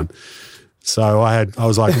for coming. So I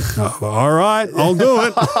was like, oh, all right, I'll do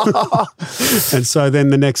it. And so then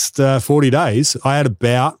the next 40 days, I had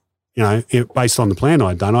about, you know, based on the plan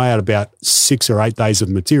I'd done, I had about 6 or 8 days of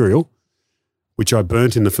material, which I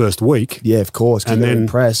burnt in the first week. Yeah, of course. And then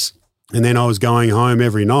press. And then I was going home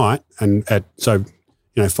every night, and so,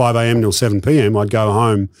 you know, 5 a.m. till 7 p.m. I'd go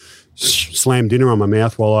home, slam dinner on my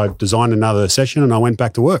mouth while I designed another session, and I went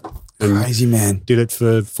back to work. And crazy, man. Did it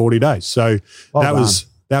for 40 days. So that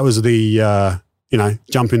was the you know,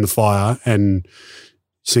 jump in the fire and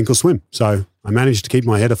sink or swim. So I managed to keep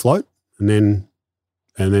my head afloat, and then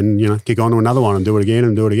you know, kick on to another one and do it again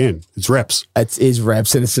and do it again. It's reps. It is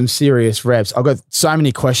reps, and it's some serious reps. I've got so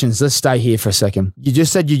many questions. Let's stay here for a second. You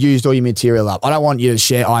just said you used all your material up. I don't want you to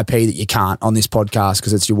share IP that you can't on this podcast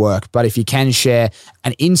because it's your work. But if you can share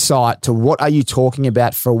an insight to what are you talking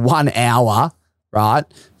about for 1 hour, right,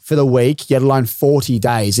 for the week, let alone 40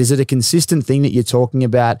 days? Is it a consistent thing that you're talking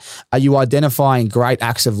about? Are you identifying great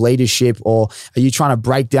acts of leadership, or are you trying to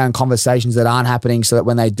break down conversations that aren't happening so that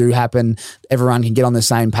when they do happen, everyone can get on the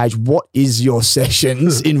same page? What is your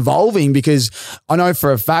sessions involving? Because I know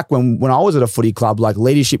for a fact when I was at a footy club, like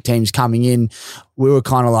leadership teams coming in, we were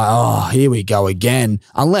kind of like, oh, here we go again.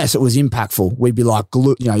 Unless it was impactful, we'd be like,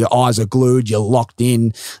 you know, your eyes are glued, you're locked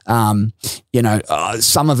in. You know,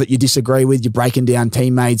 some of it you disagree with. You're breaking down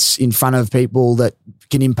teammates in front of people that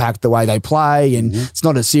can impact the way they play, and it's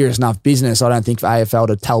not a serious enough business, I don't think, for AFL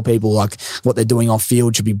to tell people like what they're doing off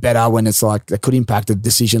field should be better when it's like that could impact a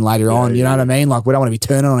decision later on. You know what I mean? Like we don't want to be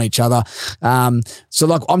turning on each other. So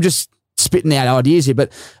like I'm just spitting out ideas here,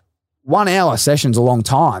 but 1 hour session's a long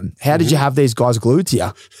time. How did you have these guys glued to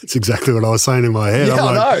you? That's exactly what I was saying in my head. Yeah,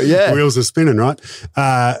 I'm like, I know, yeah. Wheels are spinning, right?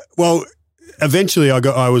 Well, eventually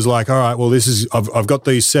I was like, all right, well, I've got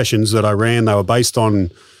these sessions that I ran. They were based on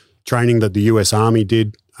training that the US Army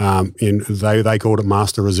did. They called it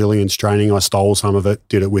Master Resilience Training. I stole some of it,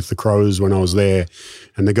 did it with the Crows when I was there.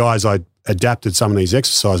 And the guys I adapted some of these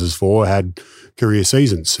exercises for had career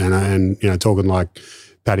seasons. And you know, talking like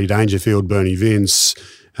Paddy Dangerfield, Bernie Vince,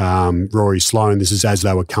 Rory Sloan, this is as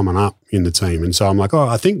they were coming up in the team. And so I'm like, oh,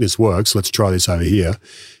 I think this works. Let's try this over here.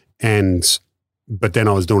 But then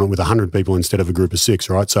I was doing it with 100 people instead of a group of 6,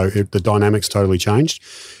 right? So the dynamics totally changed.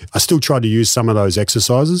 I still tried to use some of those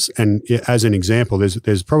exercises. And as an example,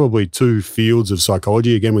 there's probably 2 fields of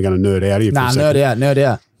psychology. Again, we're going to nerd out here for a second. Nerd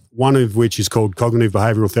out. One of which is called cognitive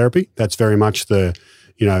behavioral therapy. That's very much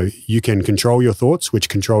you know, you can control your thoughts, which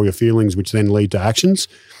control your feelings, which then lead to actions.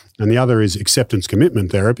 And the other is acceptance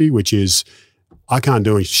commitment therapy, which is I can't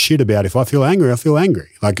do shit about if I feel angry, I feel angry.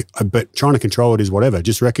 But trying to control it is whatever.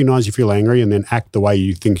 Just recognize you feel angry and then act the way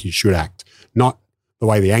you think you should act, not the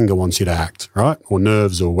way the anger wants you to act, right? Or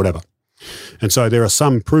nerves or whatever. And so there are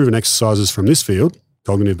some proven exercises from this field,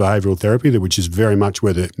 cognitive behavioral therapy, which is very much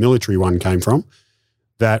where the military one came from,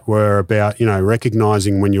 that were about, you know,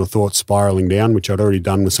 recognizing when your thoughts spiraling down, which I'd already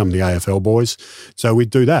done with some of the AFL boys. So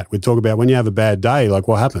we'd do that. We'd talk about when you have a bad day, like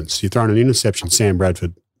what happens? You're throwing an interception, Sam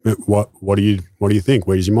Bradford. What do you think?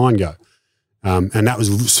 Where does your mind go? And that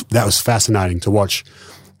was fascinating to watch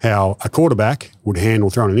how a quarterback would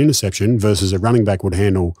handle throwing an interception versus a running back would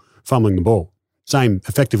handle fumbling the ball.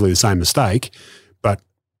 Effectively the same mistake, but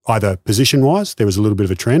either position-wise, there was a little bit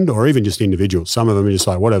of a trend, or even just individuals. Some of them are just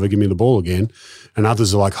like, whatever, give me the ball again. And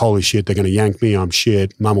others are like, holy shit, they're going to yank me, I'm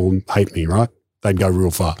shit, mum will hate me, right? They'd go real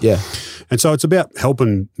far. Yeah. And so it's about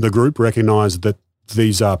helping the group recognize that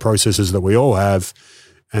these are processes that we all have,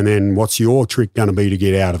 and then what's your trick going to be to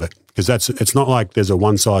get out of it? Because it's not like there's a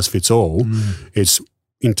one-size-fits-all. It's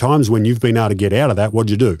in times when you've been able to get out of that, what'd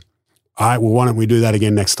you do? All right, well, why don't we do that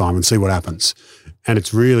again next time and see what happens? And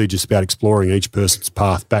it's really just about exploring each person's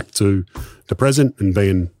path back to the present and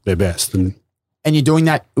being their best. And you're doing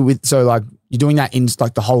that you're doing that in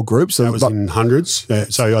like the whole group? So that was in hundreds.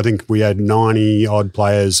 So I think we had 90-odd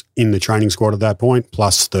players in the training squad at that point,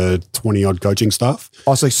 plus the 20-odd coaching staff.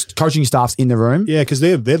 Oh, so coaching staff's in the room? Yeah, because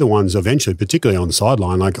they're the ones eventually, particularly on the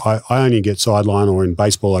sideline. Like I only get sideline, or in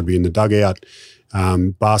baseball I'd be in the dugout.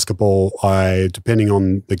 Basketball, depending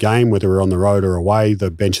on the game, whether we're on the road or away,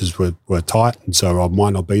 the benches were tight, and so I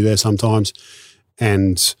might not be there sometimes.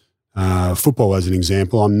 And football, as an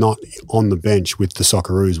example, I'm not on the bench with the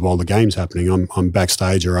Socceroos while the game's happening. I'm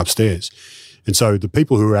backstage or upstairs. And so the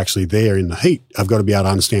people who are actually there in the heat have got to be able to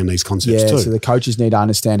understand these concepts too. So the coaches need to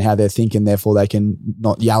understand how they're thinking, therefore they can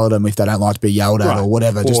not yell at them if they don't like to be yelled at or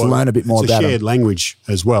whatever, just learn a bit more about it. It's a shared language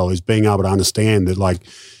as well, is being able to understand that, like,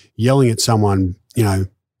 yelling at someone,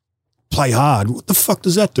 play hard. What the fuck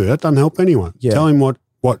does that do? That doesn't help anyone. Yeah. Tell him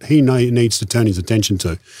what he needs to turn his attention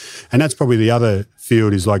to. And that's probably the other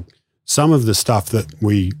field, is like some of the stuff that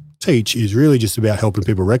we teach is really just about helping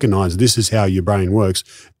people recognize this is how your brain works,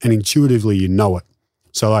 and intuitively you know it.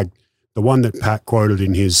 So like the one that Pat quoted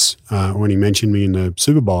in his, when he mentioned me in the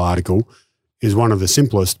Super Bowl article, is one of the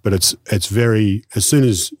simplest, but it's very, as soon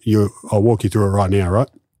as I'll walk you through it right now, right?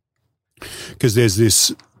 Because there's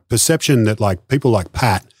this perception that like people like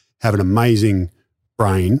Pat have an amazing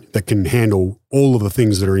brain that can handle all of the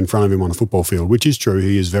things that are in front of him on a football field, which is true.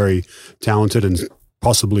 He is very talented and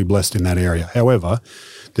possibly blessed in that area. However,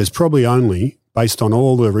 there's probably only, based on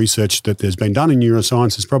all the research that there's been done in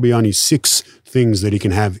neuroscience, there's probably only 6 things that he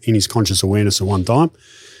can have in his conscious awareness at one time.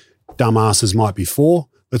 Dumbasses might be 4.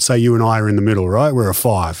 Let's say you and I are in the middle, right? We're a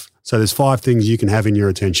 5. So there's 5 things you can have in your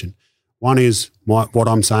attention. One is what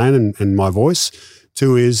I'm saying and my voice.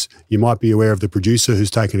 2 is you might be aware of the producer who's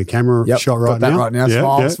taking a camera shot right now. Right now.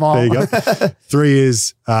 Smile. There you go. 3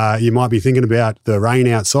 is you might be thinking about the rain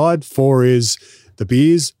outside. 4 is the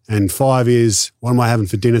beers, and 5 is what am I having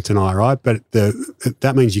for dinner tonight, right? But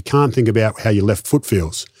that means you can't think about how your left foot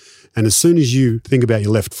feels. And as soon as you think about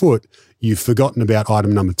your left foot, you've forgotten about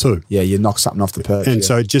item number 2. Yeah, you knock something off the perch. And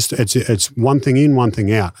so it's one thing in, one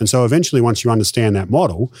thing out. And so eventually once you understand that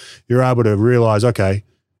model, you're able to realize, okay,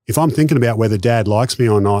 if I'm thinking about whether Dad likes me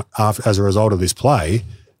or not as a result of this play,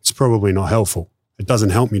 it's probably not helpful. It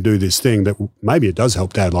doesn't help me do this thing that maybe it does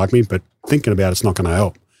help Dad like me, but thinking about it's not going to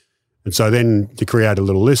help. And so then you create a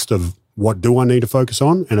little list of what do I need to focus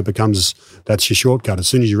on, and it becomes, that's your shortcut. As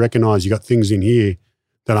soon as you recognize you got things in here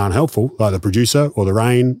that aren't helpful, like the producer or the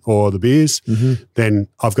rain or the beers, then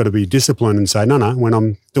I've got to be disciplined and say, no, when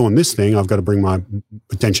I'm doing this thing, I've got to bring my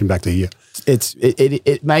attention back to here.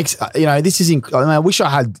 It makes, this is, I wish I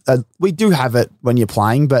had, we do have it when you're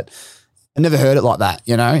playing, but I never heard it like that,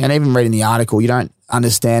 and even reading the article, you don't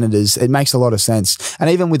understand it as, it makes a lot of sense. And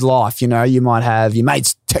even with life, you might have your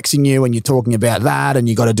mates texting you and you're talking about that, and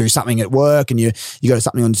you got to do something at work, and you got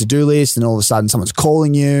something on the to-do list, and all of a sudden someone's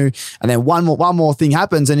calling you, and then one more thing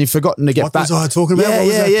happens and you've forgotten to get back. What was I talking about?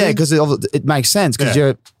 Yeah, because it makes sense,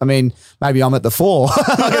 because maybe I'm at the 4.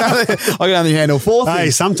 I can only handle 4 things.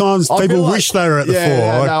 Hey, sometimes people wish they were at the 4.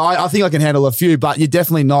 I think I can handle a few, but you're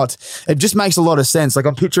definitely not. It just makes a lot of sense. Like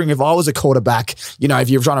I'm picturing if I was a quarterback, if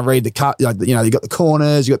you're trying to read the cut, you got the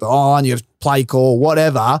corners, you got the line, you have play call,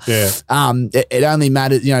 whatever. Yeah. It only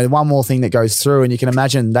matters, one more thing that goes through, and you can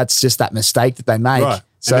imagine that's just that mistake that they make. Right.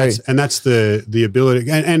 So and that's the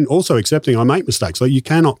ability, and also accepting I make mistakes. Like you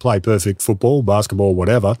cannot play perfect football, basketball,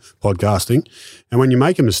 whatever, podcasting. And when you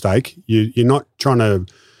make a mistake, you're not trying to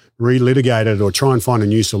relitigate it or try and find a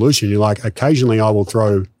new solution. You're like, occasionally I will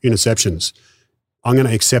throw interceptions. I'm going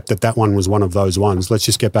to accept that one was one of those ones. Let's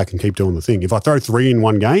just get back and keep doing the thing. If I throw 3 in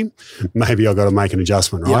one game, maybe I've got to make an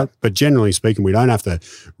adjustment, right? Yep. But generally speaking, we don't have to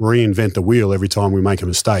reinvent the wheel every time we make a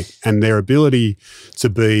mistake. And their ability to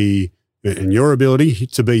be, and your ability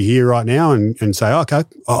to be here right now and say, okay,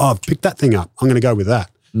 I've picked that thing up. I'm going to go with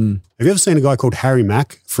that. Have you ever seen a guy called Harry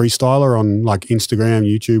Mack, freestyler on like Instagram,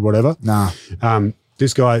 YouTube, whatever? No.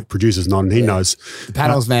 This guy produces none, and he knows. The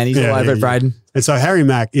panels, man. He's all over it, Braden. And so Harry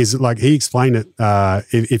Mack is like, he explained it.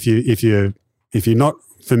 If you're not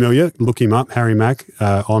familiar, look him up, Harry Mack,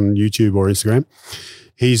 on YouTube or Instagram.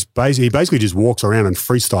 He basically just walks around and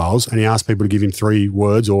freestyles, and he asks people to give him 3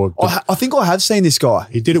 words. I think I have seen this guy.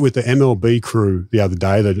 He did it with the MLB crew the other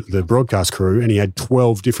day, the broadcast crew, and he had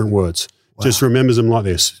 12 different words. Wow. Just remembers them like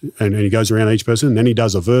this, and he goes around each person, and then he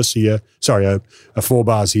does a verse here, a 4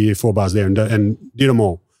 bars here, 4 bars there, and did them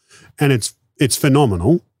all. And it's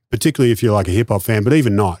phenomenal, particularly if you're like a hip hop fan, but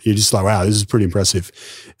even not, you're just like, wow, this is pretty impressive.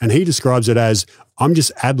 And he describes it as, I'm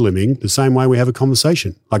just ad-libbing the same way we have a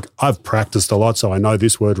conversation. Like I've practiced a lot, so I know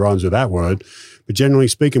this word rhymes with that word. But generally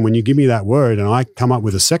speaking, when you give me that word and I come up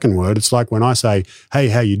with a second word, it's like when I say, hey,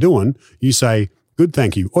 how you doing? You say, good,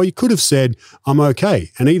 thank you. Or you could have said, I'm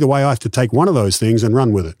okay. And either way, I have to take one of those things and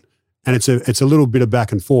run with it. And it's a little bit of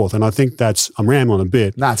back and forth. And I think I'm rambling a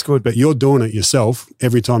bit. That's good. But you're doing it yourself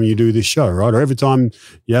every time you do this show, right? Or every time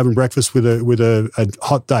you're having breakfast with a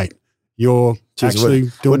hot date, you're actually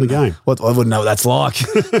doing the game. I wouldn't know what that's like.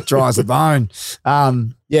 Dry as a bone.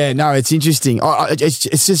 It's interesting.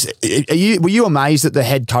 It's just, were you amazed that the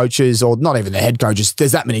head coaches, or not even the head coaches,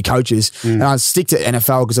 there's that many coaches, and I stick to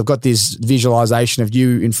NFL because I've got this visualization of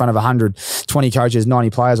you in front of 120 coaches, 90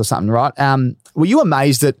 players or something, right? Were you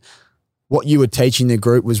amazed that what you were teaching the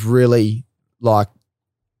group was really like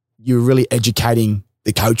you were really educating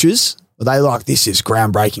the coaches? Were they like, this is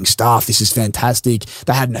groundbreaking stuff, this is fantastic,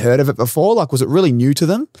 they hadn't heard of it before? Like, was it really new to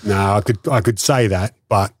them? No, I could say that,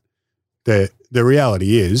 but the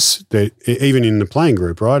reality is that even in the playing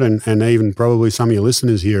group, right, and even probably some of your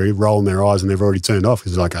listeners here are rolling their eyes and they've already turned off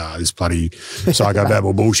because it's like, this bloody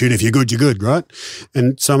psychobabble bullshit. If you're good, right?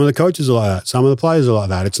 And some of the coaches are like that. Some of the players are like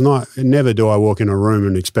that. It's not, never do I walk in a room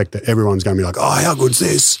and expect that everyone's going to be like, oh, how good's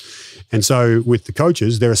this? And so with the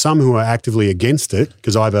coaches, there are some who are actively against it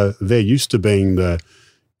because either they're used to being the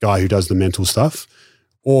guy who does the mental stuff,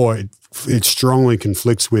 or it strongly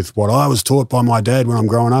conflicts with what I was taught by my dad when I'm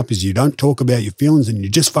growing up is you don't talk about your feelings and you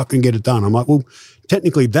just fucking get it done. I'm like, well,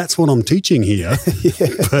 technically that's what I'm teaching here,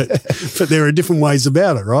 but there are different ways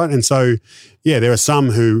about it, right? And so, yeah, there are some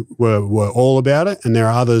who were all about it and there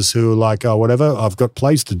are others who are like, oh, whatever, I've got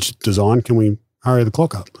plays to design. Can we hurry the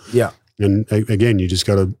clock up? Yeah. And again, you just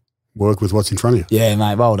got to work with what's in front of you. Yeah,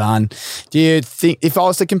 mate, well done. Do you think, if I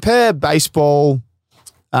was to compare baseball,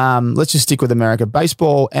 let's just stick with America,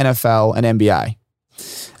 baseball, NFL, and NBA,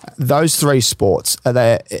 those three sports,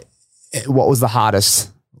 what was the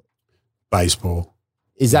hardest? Baseball.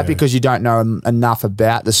 Is that because you don't know enough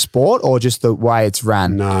about the sport or just the way it's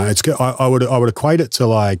run? No, it's good. I would equate it to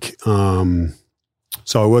like,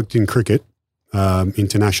 so I worked in cricket,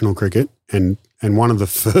 international cricket, and one of the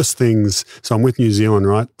first things, so I'm with New Zealand,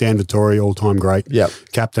 right? Dan Vittori, all-time great,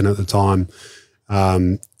 captain at the time.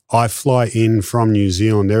 I fly in from New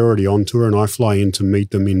Zealand. They're already on tour, and I fly in to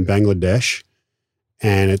meet them in Bangladesh.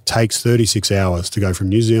 And it takes 36 hours to go from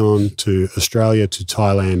New Zealand to Australia to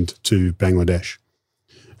Thailand to Bangladesh.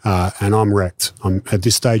 And I'm wrecked. At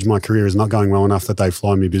this stage, my career is not going well enough that they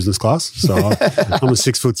fly me business class. So I'm a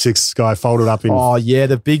 6'6" guy folded up in. Oh yeah,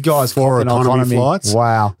 the big guys 4 economy flights.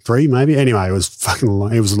 Wow, 3 maybe. Anyway, it was fucking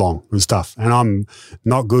long. It was long. It was tough, and I'm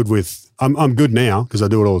not good with. I'm good now because I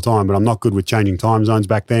do it all the time, but I'm not good with changing time zones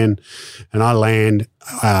back then. And I land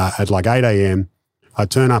at like 8 a.m. I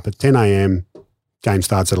turn up at 10 a.m. Game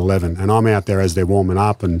starts at 11, and I'm out there as they're warming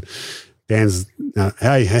up. And Dan's,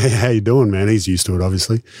 hey, how you doing, man? He's used to it,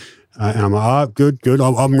 obviously. And I'm like, oh, good.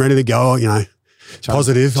 I'm ready to go. You know,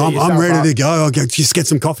 positive. I'm ready to go. I'll just get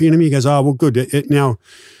some coffee in him. He goes, oh, well, good. Now,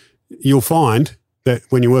 you'll find that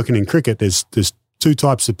when you're working in cricket, there's 2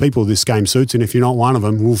 types of people this game suits, and if you're not one of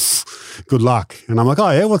them, oof, good luck. And I'm like,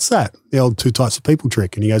 oh, yeah, what's that? The old 2 types of people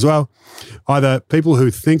trick. And he goes, well, either people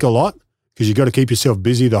who think a lot, because you've got to keep yourself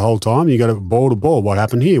busy the whole time. You got to ball to ball. What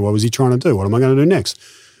happened here? What was he trying to do? What am I going to do next?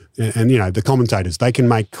 And, you know, the commentators, they can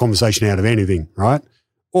make conversation out of anything, right?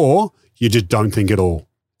 Or you just don't think at all.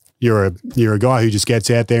 You're a guy who just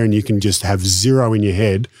gets out there and you can just have zero in your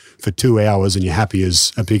head for 2 hours and you're happy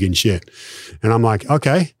as a pig in shit. And I'm like,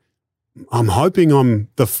 okay, I'm hoping I'm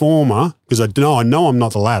the former because I know I'm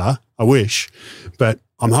not the latter. I wish, but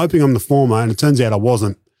I'm hoping I'm the former. And it turns out I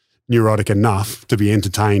wasn't neurotic enough to be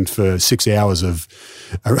entertained for 6 hours of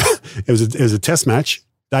it was a test match.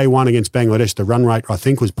 Day 1 against Bangladesh, the run rate I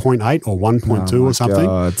think was 0.8 or 1.2 or something.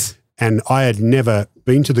 God. And I had never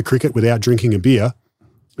been to the cricket without drinking a beer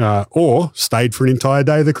or stayed for an entire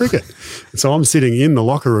day of the cricket. So I'm sitting in the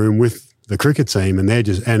locker room with the cricket team and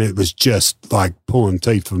it was just like pulling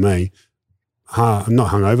teeth for me. I'm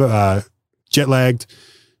not hungover, jet lagged,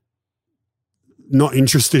 not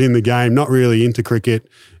interested in the game, not really into cricket,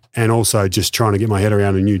 and also just trying to get my head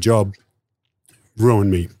around a new job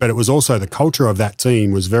ruined me. But it was also the culture of that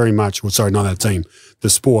team was very much, well, sorry, not that team, the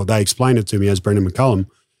sport. They explained it to me as Brendan McCullum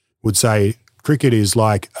would say, cricket is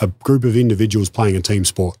like a group of individuals playing a team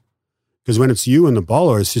sport. Because when it's you and the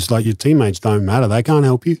bowler, it's just like your teammates don't matter. They can't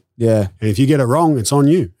help you. Yeah. And if you get it wrong, it's on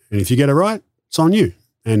you. And if you get it right, it's on you.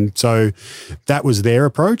 And so that was their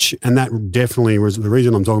approach. And that definitely was the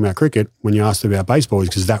reason I'm talking about cricket when you asked about baseball is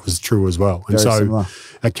because that was true as well. And very similar.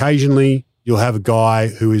 Occasionally you'll have a guy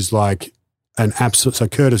who is like an absolute, so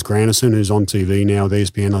Curtis Granderson, who's on TV now, the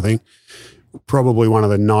ESPN, I think, probably one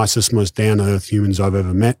of the nicest, most down-to-earth humans I've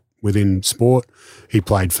ever met within sport. He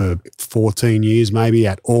played for 14 years maybe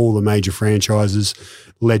at all the major franchises,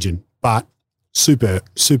 legend, but super,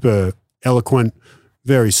 super eloquent,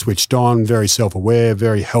 very switched on, very self-aware,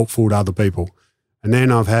 very helpful to other people. And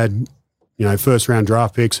then I've had, first-round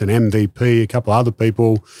draft picks, an MVP, a couple other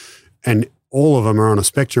people, and all of them are on a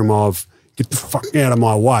spectrum of get the fuck out of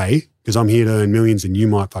my way because I'm here to earn millions and you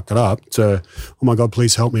might fuck it up, to, oh, my God,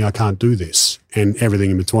 please help me, I can't do this, and everything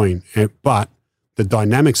in between. But the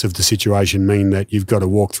dynamics of the situation mean that you've got to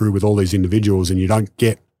walk through with all these individuals and you don't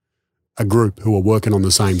get a group who are working on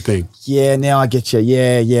the same thing. Yeah, now I get you.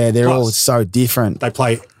 Yeah. They're all so different. They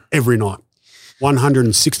play every night,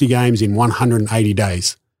 160 games in 180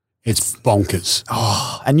 days. It's bonkers.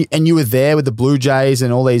 Oh, and you were there with the Blue Jays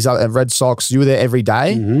and all these other Red Sox. You were there every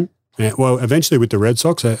day? Mm-hmm. Yeah, well, eventually with the Red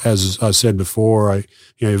Sox, as I said before,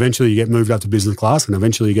 eventually you get moved up to business class, and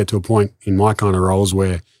eventually you get to a point in my kind of roles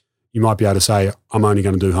where you might be able to say, I'm only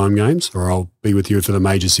going to do home games, or I'll be with you for the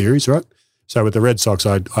major series, right? So with the Red Sox,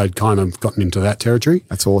 I'd kind of gotten into that territory.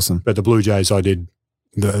 That's awesome. But the Blue Jays, I did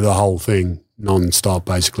the whole thing non-stop,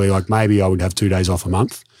 basically. Like maybe I would have 2 days off a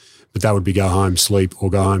month, but that would be go home, sleep, or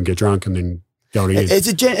go home, get drunk, and then go again. It's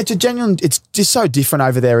a genuine. It's just so different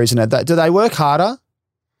over there, isn't it? Do they work harder,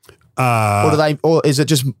 or is it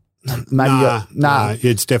just maybe? Nah,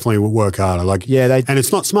 it's definitely work harder. Like and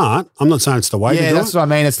it's not smart. I'm not saying it's the way. Yeah, that's what I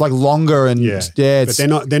mean. It's like longer and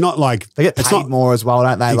but they're not like they get paid more as well,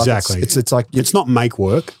 don't they? Exactly. Like it's like it's not make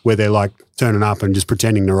work where they're like turning up and just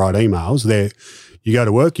pretending to write emails. You go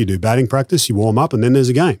to work, you do batting practice, you warm up, and then there's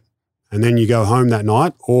a game. And then you go home that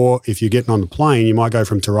night, or if you're getting on the plane, you might go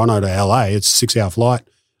from Toronto to LA. It's a 6-hour flight,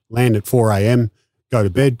 land at 4 a.m., go to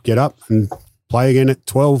bed, get up, and play again at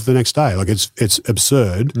 12 the next day. Like it's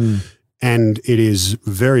absurd, and it is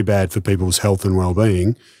very bad for people's health and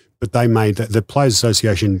well-being. But they made that, the Players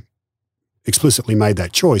Association explicitly made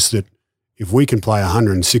that choice that if we can play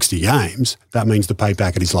 160 games, that means the pay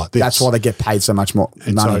packet is like this. That's why they get paid so much more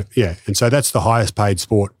money. And so that's the highest paid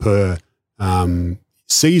sport per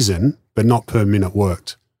season, but not per minute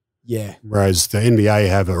worked. Yeah. Whereas the NBA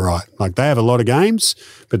have it right. Like they have a lot of games,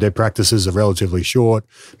 but their practices are relatively short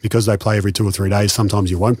because they play every 2 or 3 days. Sometimes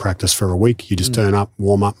you won't practice for a week. You just turn up,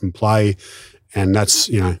 warm up and play. And that's,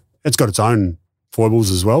 it's got its own foibles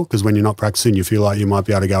as well, because when you're not practicing, you feel like you might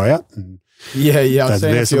be able to go out. And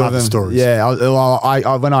there's some other stories. Yeah.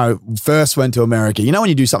 I when I first went to America, when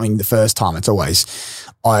you do something the first time, it's always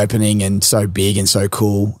eye-opening and so big and so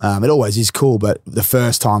cool. It always is cool, but the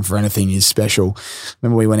first time for anything is special.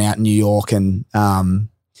 Remember we went out in New York and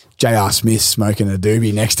J.R. Smith smoking a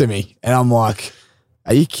doobie next to me, and I'm like,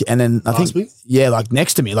 "Are you?" And then I think, like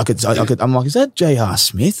next to me, like it's. I'm like, "Is that J.R.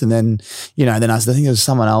 Smith?" And then then I think there was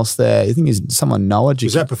someone else there. I think it's someone Noah.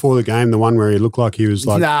 Was that before the game? The one where he looked like he was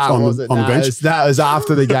like on the bench? That was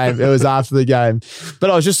after the game. It was after the game.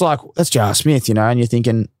 But I was just like, "That's J.R. Smith," and you're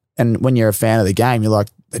thinking. And when you're a fan of the game, you're like,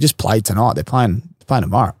 they just played tonight. They're playing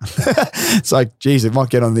tomorrow. It's like, geez, it might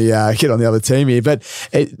get on the other team here. But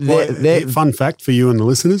fun fact for you and the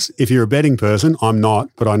listeners: if you're a betting person, I'm not,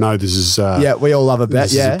 but I know this is. We all love a bet.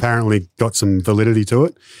 This has apparently got some validity to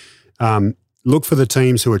it. Look for the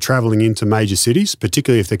teams who are travelling into major cities,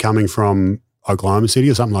 particularly if they're coming from Oklahoma City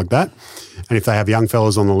or something like that. And if they have young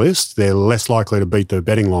fellas on the list, they're less likely to beat the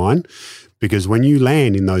betting line, because when you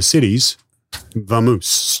land in those cities, vamoose,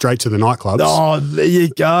 straight to the nightclubs. Oh, there you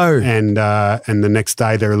go. And the next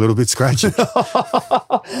day they're a little bit scratchy.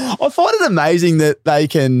 I find it amazing that they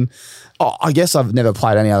can. I guess I've never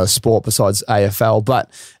played any other sport besides AFL, but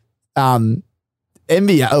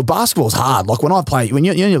NBA basketball's hard. Like when I play, when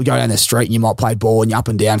you go down the street and you might play ball and you're up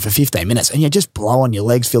and down for 15 minutes and you just blow on your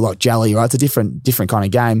legs, feel like jelly, right? It's a different kind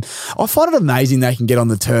of game. I find it amazing they can get on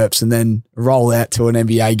the Terps and then roll out to an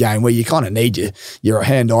NBA game where you kind of need your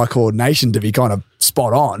hand-eye coordination to be kind of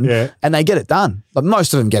spot on, and they get it done. But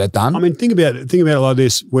most of them get it done. I mean, think about it like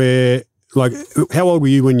this: where, like, how old were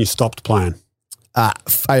you when you stopped playing?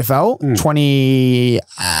 AFL,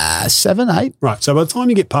 27, 8. Right. So by the time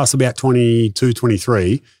you get past about 22,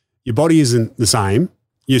 23, your body isn't the same.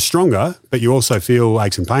 You're stronger, but you also feel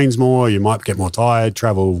aches and pains more. You might get more tired.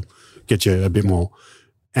 Travel gets you a bit more.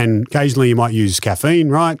 And occasionally you might use caffeine,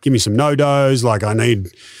 right? Give me some no-dos. Like I'm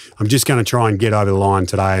just going to try and get over the line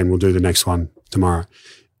today and we'll do the next one tomorrow.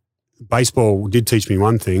 Baseball did teach me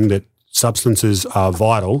one thing, that substances are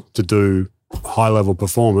vital to do high-level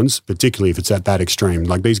performance, particularly if it's at that extreme.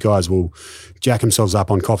 Like these guys will jack themselves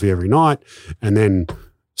up on coffee every night and then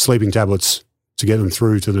sleeping tablets to get them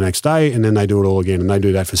through to the next day, and then they do it all again, and they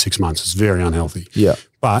do that for 6 months. It's very unhealthy. Yeah.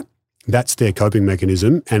 But that's their coping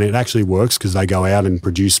mechanism, and it actually works because they go out and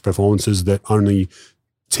produce performances that only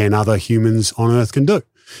 10 other humans on Earth can do.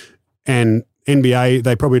 And NBA,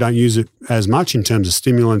 they probably don't use it as much in terms of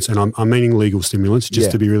stimulants, and I'm meaning legal stimulants,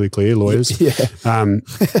 just to be really clear, lawyers.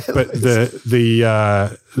 But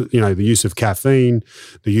the use of caffeine,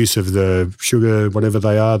 the use of the sugar, whatever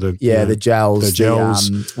they are, the gels. The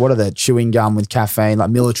gels. What are the chewing gum with caffeine,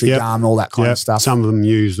 like military gum, all that kind of stuff. Some of them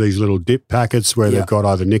use these little dip packets where they've got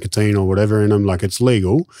either nicotine or whatever in them. Like it's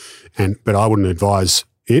legal, but I wouldn't advise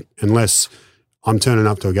it unless I'm turning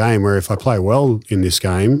up to a game where if I play well in this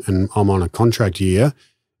game and I'm on a contract year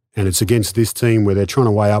and it's against this team where they're trying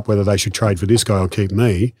to weigh up whether they should trade for this guy or keep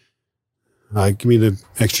me, give me the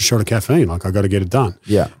extra shot of caffeine. Like, I got to get it done.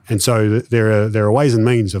 Yeah. And so there are ways and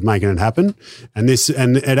means of making it happen. And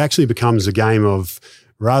it actually becomes a game of,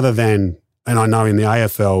 rather than, and I know in the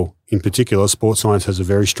AFL in particular, sports science has a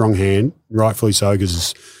very strong hand, rightfully so, because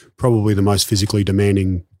it's probably the most physically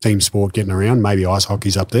demanding team sport getting around. Maybe ice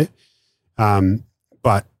hockey's up there.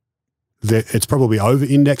 But it's probably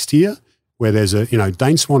over-indexed here, where there's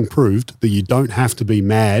Dane Swan proved that you don't have to be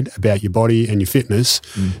mad about your body and your fitness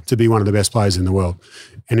to be one of the best players in the world.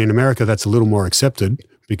 And in America, that's a little more accepted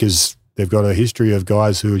because they've got a history of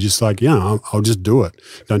guys who are just like, I'll just do it.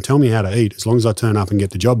 Don't tell me how to eat. As long as I turn up and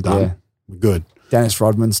get the job done, we're good. Dennis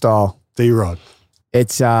Rodman style. D-Rod.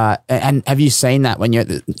 It's and have you seen that when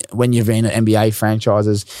you've been at NBA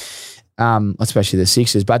franchises, especially the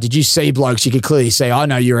Sixers? But did you see blokes you could clearly see, I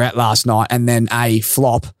know you were out last night, and then a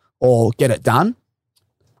flop or get it done?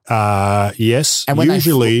 Yes. And when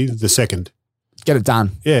usually the second. Get it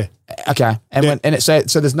done. Yeah. Okay. And so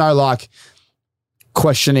there's no like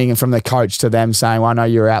questioning from the coach to them saying, well, I know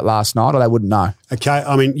you were out last night, or they wouldn't know. Okay.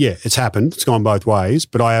 I mean, yeah, it's happened. It's gone both ways,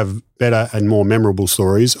 but I have better and more memorable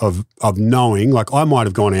stories of knowing, like, I might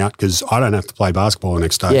have gone out because I don't have to play basketball the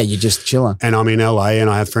next day. Yeah, you're just chilling. And I'm in LA and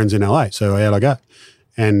I have friends in LA. So out I go.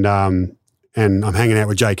 And I'm hanging out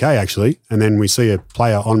with JK actually. And then we see a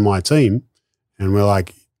player on my team and we're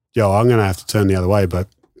like, yo, I'm going to have to turn the other way, but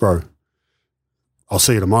bro, I'll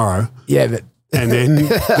see you tomorrow. Yeah, but and then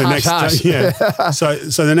the next day,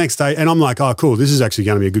 So the next day, and I'm like, oh, cool. This is actually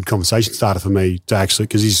going to be a good conversation starter for me to actually,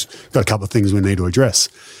 because he's got a couple of things we need to address.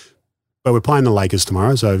 But we're playing the Lakers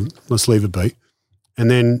tomorrow, so let's leave it be. And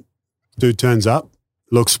then dude turns up,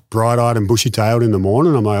 looks bright-eyed and bushy-tailed in the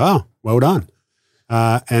morning. I'm like, oh, well done.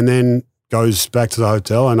 And then goes back to the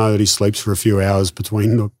hotel. I know that he sleeps for a few hours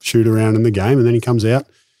between the shoot-around and the game, and then he comes out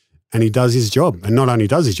and he does his job. And not only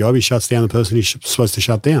does his job, he shuts down the person he's supposed to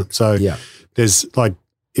shut down. So there's like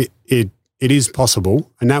it is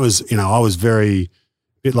possible. And that was, I was very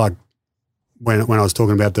bit like when I was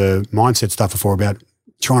talking about the mindset stuff before about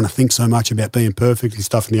trying to think so much about being perfect and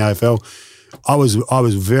stuff in the AFL. I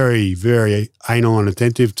was very, very anal and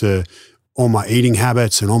attentive to all my eating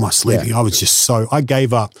habits and all my sleeping. Yeah. I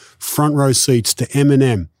gave up front row seats to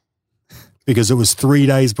Eminem because it was 3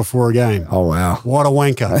 days before a game. Oh, wow. What a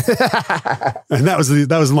wanker. And that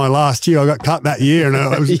was my last year. I got cut that year. And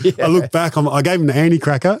I look back, I gave him the Andy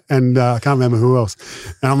Cracker and I can't remember who else.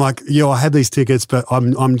 And I'm like, I had these tickets, but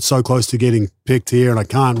I'm so close to getting picked here and I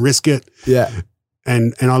can't risk it. Yeah.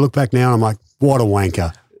 And I look back now and I'm like, what a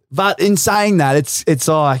wanker. But in saying that, it's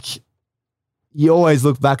like you always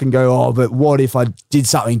look back and go, oh, but what if I did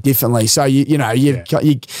something differently? So you're like, what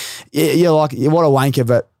a wanker,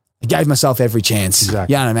 but I gave myself every chance.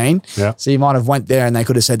 Exactly. You know what I mean? Yeah. So you might have went there and they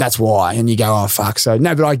could have said, that's why. And you go, oh, fuck. So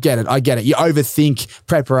no, but I get it. You overthink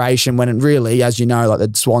preparation when it really, as you know, like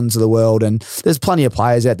the Swans of the world, and there's plenty of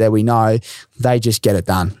players out there we know, they just get it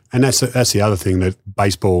done. And that's the other thing that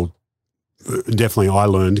baseball, definitely I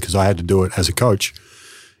learned because I had to do it as a coach,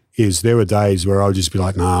 is there were days where I would just be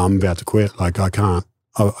like, nah, I'm about to quit. Like, I can't.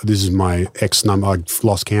 This is my X number. I've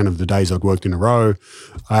lost count of the days I'd worked in a row.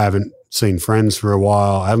 I haven't seen friends for a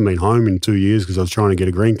while. I haven't been home in 2 years because I was trying to get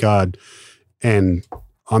a green card. And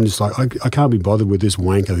I'm just like, I can't be bothered with this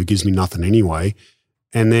wanker who gives me nothing anyway.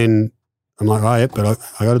 And then I'm like, oh, yeah, but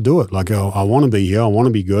I got to do it. Like, I want to be here. I want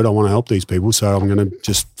to be good. I want to help these people. So I'm going to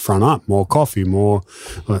just front up more coffee, more,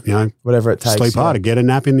 whatever it takes. Sleep harder, get a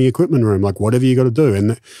nap in the equipment room, like whatever you got to do.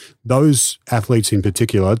 And those athletes in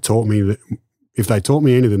particular taught me that if they taught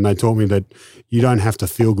me anything, they taught me that you don't have to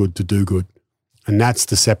feel good to do good. And that's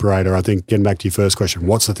the separator. I think, getting back to your first question,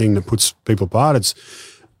 what's the thing that puts people apart?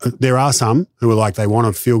 There are some who are like, they want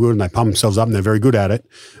to feel good and they pump themselves up and they're very good at it.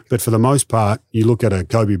 But for the most part, you look at a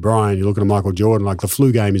Kobe Bryant, you look at a Michael Jordan, like the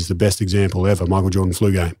flu game is the best example ever, Michael Jordan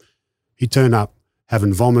flu game. He turned up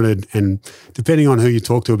having vomited, and depending on who you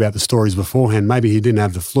talk to about the stories beforehand, maybe he didn't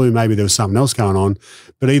have the flu, maybe there was something else going on.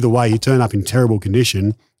 But either way, he turned up in terrible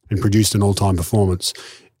condition and produced an all-time performance.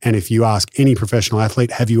 And if you ask any professional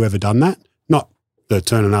athlete, have you ever done that? Not the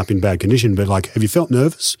turning up in bad condition, but like, have you felt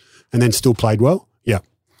nervous and then still played well? Yeah.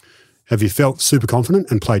 Have you felt super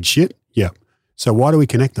confident and played shit? Yeah. So why do we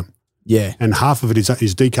connect them? Yeah. And half of it is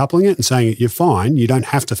decoupling it and saying you're fine. You don't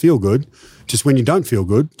have to feel good. Just when you don't feel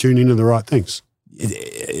good, tune into the right things.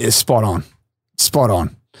 It's spot on. Spot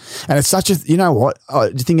on. And it's such a, you know what,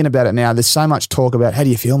 thinking about it now, there's so much talk about how do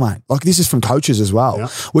you feel, mate? Like, this is from coaches as well,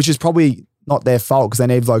 which is probably not their fault because they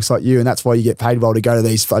need blokes like you, and that's why you get paid well to go to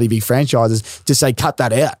these bloody big franchises to say, cut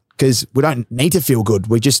that out, because we don't need to feel good.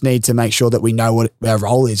 We just need to make sure that we know what our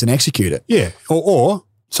role is and execute it. Yeah. Or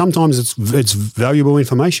sometimes it's valuable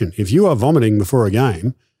information. If you are vomiting before a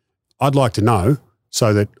game, I'd like to know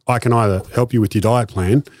so that I can either help you with your diet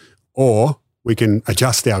plan or we can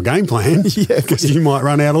adjust our game plan because you might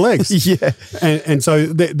run out of legs. Yeah. And so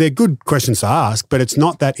they're good questions to ask, but it's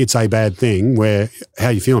not that it's a bad thing where, how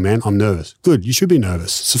you feeling, man? I'm nervous. Good. You should be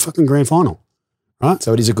nervous. It's a fucking grand final, right?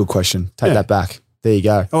 So it is a good question. Take that back. There you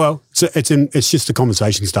go. Oh, well, so it's just a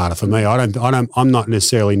conversation starter for me. I'm not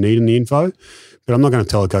necessarily needing the info, but I'm not going to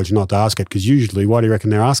tell a coach not to ask it because usually, why do you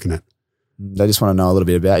reckon they're asking it? They just want to know a little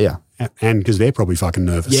bit about you. And because they're probably fucking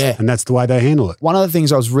nervous. Yeah. And that's the way they handle it. One of the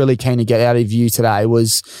things I was really keen to get out of you today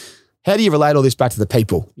was, how do you relate all this back to the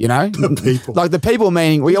people, you know? The people. Like the people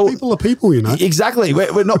meaning people are people, you know? Exactly.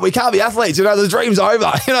 We can't be athletes, you know, the dream's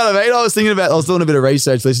over. You know what I mean? I was doing a bit of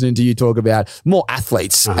research listening to you talk about more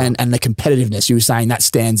athletes and the competitiveness. You were saying that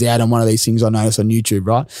stands out on one of these things I noticed on YouTube,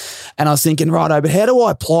 right? And I was thinking, righto, but how do I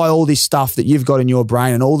apply all this stuff that you've got in your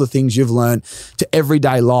brain and all the things you've learned to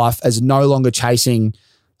everyday life as no longer chasing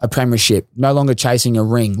a premiership, no longer chasing a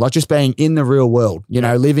ring, like just being in the real world, you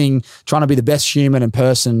know, living, trying to be the best human and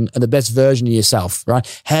person and the best version of yourself,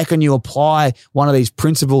 right? How can you apply one of these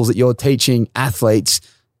principles that you're teaching athletes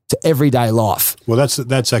to everyday life? Well,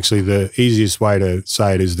 that's actually the easiest way to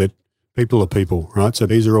say it is that people are people, right? So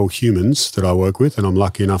these are all humans that I work with, and I'm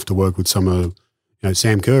lucky enough to work with some of,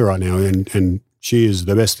 Sam Kerr right now, and she is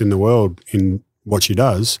the best in the world in what she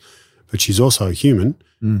does, but she's also a human.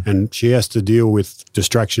 And she has to deal with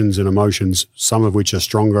distractions and emotions, some of which are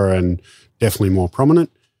stronger and definitely more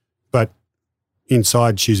prominent. But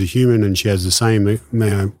inside, she's a human and she has the same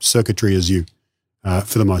circuitry as you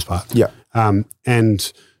for the most part. Yeah.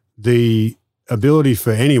 And the ability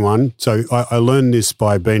for anyone, so I learned this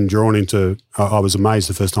by being drawn into, I was amazed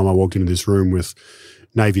the first time I walked into this room with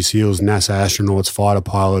Navy SEALs, NASA astronauts, fighter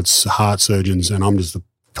pilots, heart surgeons, and I'm just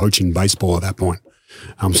coaching baseball at that point.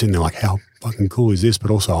 I'm sitting there like, how fucking cool is this?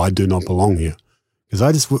 But also, I do not belong here because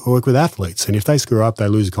I just work with athletes. And if they screw up, they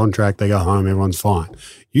lose a contract, they go home, everyone's fine.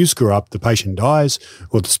 You screw up, the patient dies,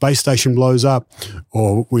 or the space station blows up,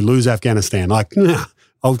 or we lose Afghanistan. Like, nah,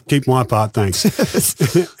 I'll keep my part, thanks.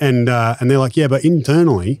 and they're like, yeah, but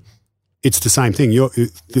internally, it's the same thing.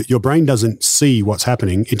 Your brain doesn't see what's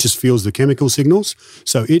happening. It just feels the chemical signals.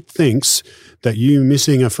 So it thinks that you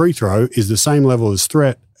missing a free throw is the same level of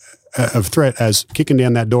threat as kicking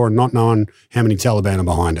down that door and not knowing how many Taliban are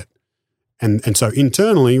behind it. And so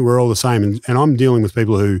internally, we're all the same. And I'm dealing with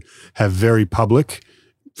people who have very public,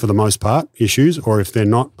 for the most part, issues, or if they're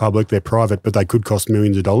not public, they're private, but they could cost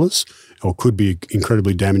millions of dollars or could be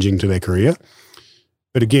incredibly damaging to their career.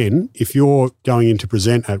 But again, if you're going in to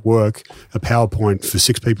present at work a PowerPoint for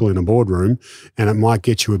 6 people in a boardroom and it might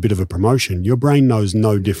get you a bit of a promotion, your brain knows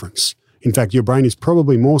no difference. In fact, your brain is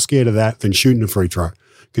probably more scared of that than shooting a free throw,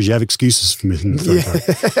 because you have excuses for missing the free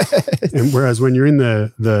throw. And whereas when you're in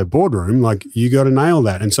the boardroom, like, you got to nail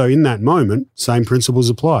that. And so in that moment, same principles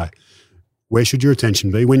apply. Where should your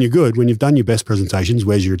attention be? When you're good, when you've done your best presentations,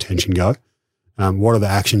 where's your attention go? What are the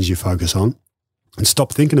actions you focus on? And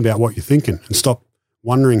stop thinking about what you're thinking and stop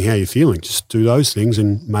wondering how you're feeling. Just do those things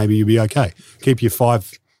and maybe you'll be okay. Keep your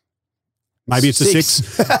 5. Maybe it's a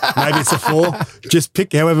 6, maybe it's a 4. Just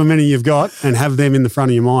pick however many you've got and have them in the front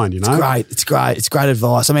of your mind, you know? It's great. It's great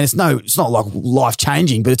advice. I mean, it's not like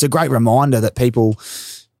life-changing, but it's a great reminder that people,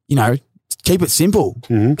 keep it simple.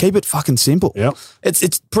 Mm-hmm. Keep it fucking simple. Yep.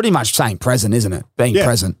 It's pretty much saying present, isn't it? Being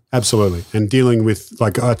present. Absolutely. And dealing with,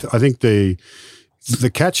 like, I think the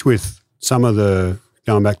catch with some of the,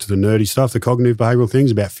 going back to the nerdy stuff, the cognitive behavioral things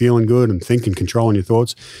about feeling good and thinking, controlling your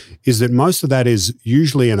thoughts, is that most of that is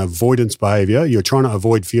usually an avoidance behavior. You're trying to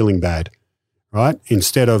avoid feeling bad, right?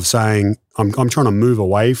 Instead of saying, I'm trying to move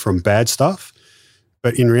away from bad stuff.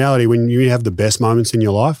 But in reality, when you have the best moments in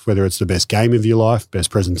your life, whether it's the best game of your life, best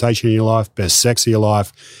presentation in your life, best sex of your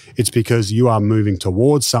life, it's because you are moving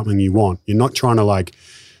towards something you want. You're not trying to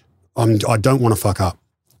I don't want to fuck up.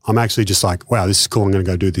 I'm actually just like, wow, this is cool. I'm going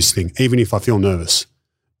to go do this thing, even if I feel nervous.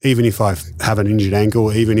 Even if I have an injured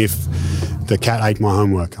ankle, even if the cat ate my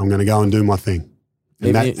homework, I'm going to go and do my thing.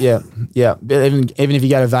 Even if you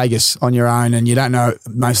go to Vegas on your own and you don't know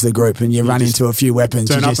most of the group and you run into a few weapons,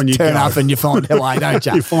 you just turn up and you find a way, don't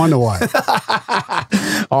you? You find a way.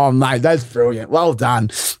 Oh, mate, that's brilliant. Well done.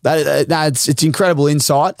 It's incredible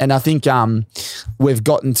insight, and I think we've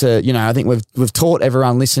gotten to, I think we've taught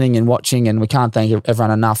everyone listening and watching, and we can't thank everyone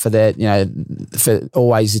enough for their, for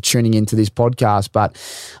always tuning into this podcast. But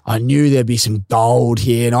I knew there'd be some gold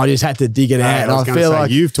here, and I just had to dig it out. I was and I feel like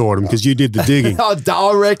you've taught them because you did the digging.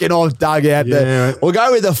 I reckon I've dug out we'll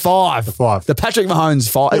go with the 5. The 5. The Patrick Mahomes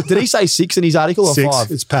 5. Did he say 6 in his article or 6?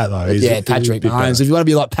 5? It's Pat though. Patrick Mahomes. If you want to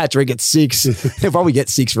be like Patrick at 6, he'll probably get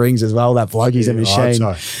 6 6 rings as well. That bloke, he's a machine.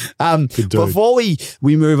 Before we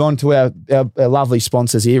move on to our lovely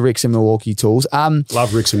sponsors here, Ricks and Milwaukee Tools.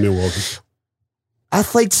 Love Ricks and Milwaukee.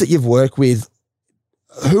 Athletes that you've worked with,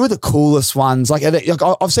 who are the coolest ones? Like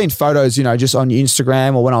I've seen photos, just on your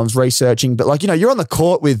Instagram or when I was researching, but you're on the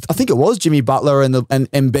court with, I think it was Jimmy Butler and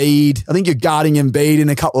Embiid. I think you're guarding Embiid in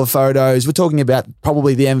a couple of photos. We're talking about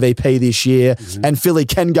probably the MVP this year, and Philly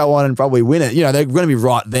can go on and probably win it. They're going to be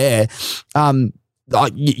right there.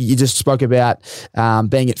 You just spoke about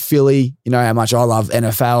being at Philly, how much I love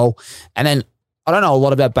NFL. And then I don't know a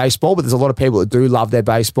lot about baseball, but there's a lot of people that do love their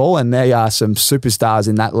baseball, and there are some superstars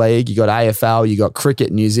in that league. You got AFL, you got cricket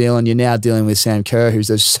in New Zealand. You're now dealing with Sam Kerr, who's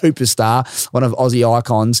a superstar, one of Aussie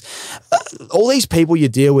icons. All these people you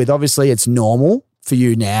deal with, obviously it's normal for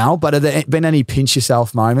you now, but have there been any pinch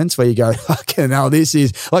yourself moments where you go, fucking hell, this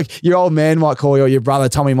is like your old man might call you or your brother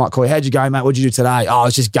Tommy might call you, how'd you go, mate? What'd you do today? Oh, I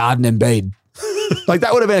was just guarding Embiid. Like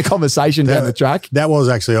that would have been a conversation down the track. That was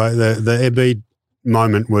actually the Embiid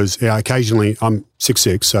moment was occasionally I'm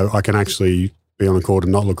 6'6", so I can actually be on the court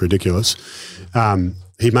and not look ridiculous.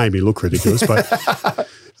 He made me look ridiculous, but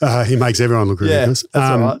he makes everyone look ridiculous.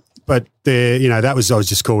 That's all right. But I was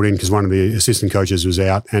just called in because one of the assistant coaches was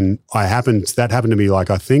out, and that happened to be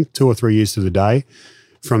like I think 2 or 3 years to the day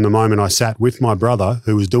from the moment I sat with my brother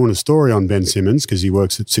who was doing a story on Ben Simmons because he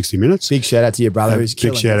works at 60 Minutes. Big shout out to your brother who's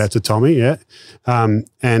killing Big shout out to Tommy, yeah.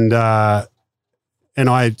 And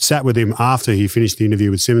I sat with him after he finished the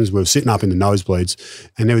interview with Simmons. We were sitting up in the nosebleeds,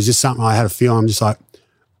 and there was just something I had a feeling. I'm just like,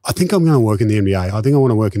 I think I'm going to work in the NBA. I think I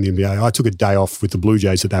want to work in the NBA. I took a day off with the Blue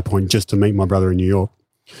Jays at that point just to meet my brother in New York.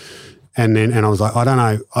 And I was like, I don't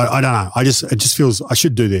know. It just feels I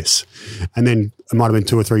should do this. And then it might have been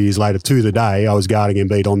 2 or 3 years later to the day I was guarding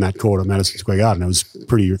Embiid on that court at Madison Square Garden. It was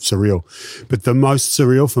pretty surreal. But the most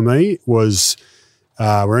surreal for me was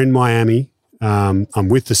we're in Miami. I'm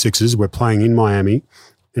with the Sixers. We're playing in Miami,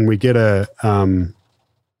 and we get I can't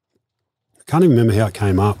even remember how it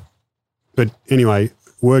came up. But anyway,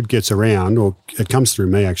 word gets around, or it comes through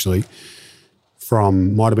me actually,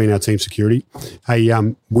 might have been our team security. Hey,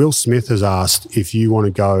 Will Smith has asked if you want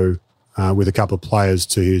to go with a couple of players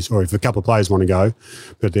or if a couple of players want to go,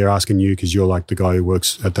 but they're asking you because you're like the guy who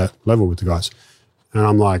works at that level with the guys. And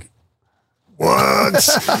I'm like, what?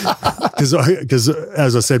 Because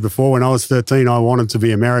as I said before, when I was 13, I wanted to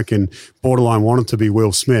be American, borderline wanted to be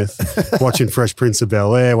Will Smith, watching Fresh Prince of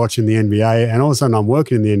Bel-Air, watching the NBA, and all of a sudden I'm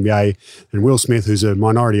working in the NBA, and Will Smith, who's a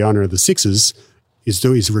minority owner of the Sixers,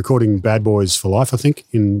 is recording Bad Boys for Life, I think,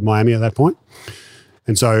 in Miami at that point.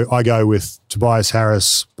 And so I go with Tobias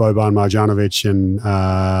Harris, Boban Marjanovic, and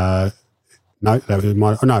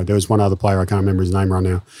there was one other player, I can't remember his name right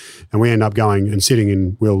now. And we end up going and sitting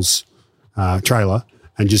in Will's trailer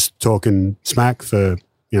and just talking smack for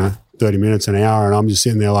 30 minutes, an hour, and I'm just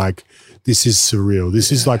sitting there like, this is surreal.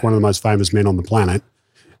 This is like one of the most famous men on the planet,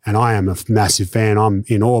 and I am a massive fan. I'm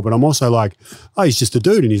in awe, but I'm also like, oh, he's just a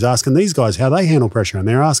dude, and he's asking these guys how they handle pressure, and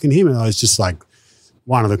they're asking him, and it's just like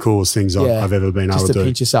one of the coolest things I've ever been able to do. Just a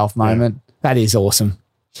pinch yourself moment. Yeah. That is awesome.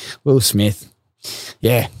 Will Smith.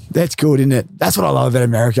 Yeah, that's good, isn't it? That's what I love about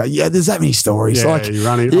America. Yeah, there's that many stories. Yeah,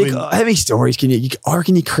 how many stories can you I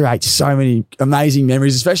reckon you create so many amazing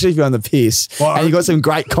memories, especially if you're on the piss and you got some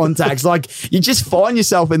great contacts. Like you just find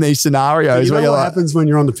yourself in these scenarios. You know what happens when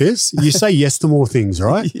you're on the piss? You say yes to more things,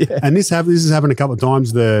 right? Yeah. And this has happened a couple of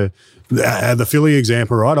times. The Philly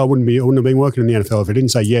example, right? I wouldn't have been working in the NFL if I didn't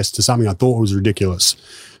say yes to something I thought was ridiculous.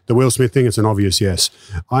 The Will Smith thing, it's an obvious yes.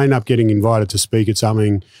 I end up getting invited to speak at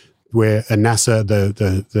something where a NASA,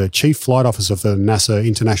 the chief flight officer for the NASA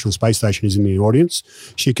International Space Station is in the audience.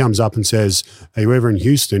 She comes up and says, "Are you ever in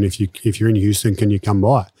Houston? If you're in Houston, can you come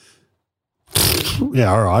by?"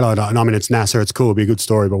 Yeah, all right. I mean, it's NASA. It's cool. It'll be a good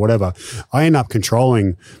story, but whatever. I end up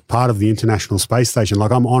controlling part of the International Space Station.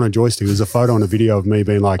 Like I'm on a joystick. There's a photo and a video of me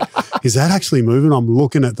being like, is that actually moving? I'm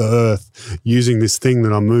looking at the Earth using this thing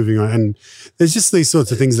that I'm moving on. And there's just these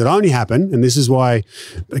sorts of things that only happen. And this is why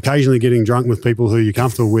occasionally getting drunk with people who you're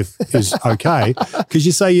comfortable with is okay, because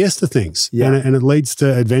you say yes to things. Yeah. And it leads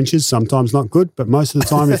to adventures, sometimes not good, but most of the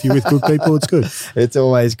time if you're with good people, it's good. It's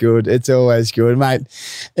always good. It's always good, mate.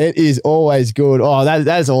 It is always good. Oh,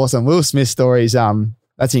 that's awesome. Will Smith stories,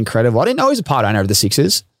 that's incredible. I didn't know he was a part owner of the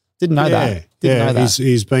Sixers. Didn't know that. Didn't know that.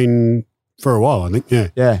 He's been for a while, I think. Yeah.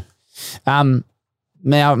 Yeah.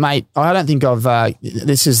 Now, mate, I don't think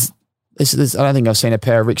this is I don't think I've seen a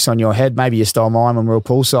pair of Ricks on your head. Maybe you stole mine when we were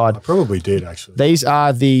poolside. I probably did, actually. These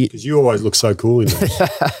are because you always look so cool in them.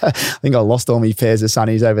 I think I lost all my pairs of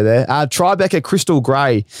sunnies over there. Tribeca Crystal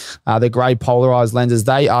Grey, the grey polarised lenses.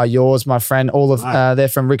 They are yours, my friend. All of they're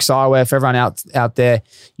from Rick's Eyewear. For everyone out there,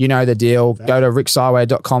 you know the deal. Go to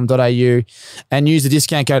rickseyewear.com.au and use the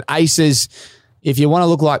discount code ACES if you want to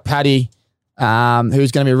look like Paddy.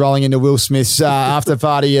 Who's going to be rolling into Will Smith's after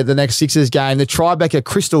party at the next Sixers game. The Tribeca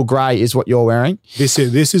Crystal Grey is what you're wearing. This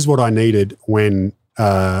is what I needed when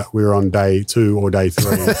we were on day 2 or day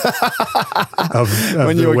 3 of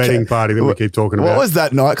the wedding party that we keep talking about. What was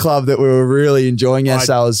that nightclub that we were really enjoying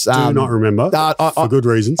ourselves? I do not remember for good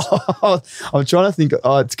reasons. I'm trying to think.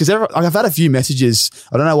 It's because I've had a few messages.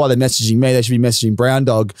 I don't know why they're messaging me. They should be messaging Brown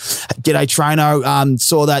Dog. G'day, Trano.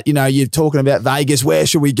 Saw that, you're talking about Vegas. Where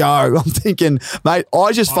should we go? I'm thinking, mate,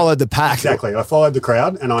 I just followed the pack. Exactly. I followed the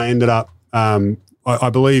crowd and I ended up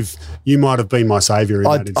I believe you might have been my saviour in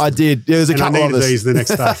that instance. I did. There was a couple I needed of us. these the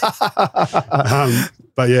next day.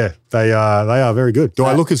 But yeah, they are very good. Do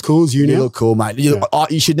I look as cool as you now? You look cool, mate.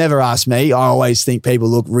 You should never ask me. I always think people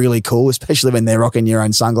look really cool, especially when they're rocking your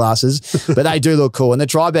own sunglasses. But they do look cool. And the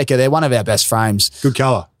Tribeca, they're one of our best frames. Good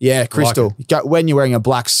colour. Yeah, crystal. When you're wearing a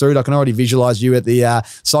black suit, I can already visualise you at the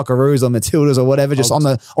Socceroos or Matildas or whatever, just on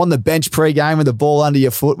the bench pre-game with the ball under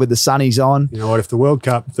your foot with the sunnies on. You know what? If the World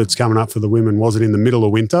Cup that's coming up for the women wasn't in the middle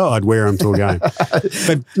of winter, I'd wear them to a game.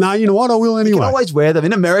 But no, you know what? I will anyway. You can always wear them.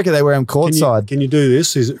 In America, they wear them courtside. Can you do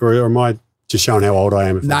this? Or am I just showing how old I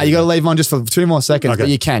am? No, you got to leave them on just for 2 more seconds, okay. But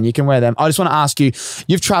you can wear them. I just want to ask you,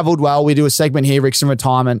 you've travelled well. We do a segment here, Ricks in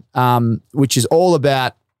Retirement, which is all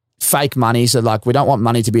about fake money. So we don't want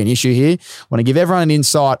money to be an issue here. I want to give everyone an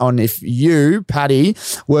insight on if you, Paddy,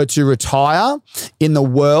 were to retire in the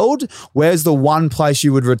world, where's the one place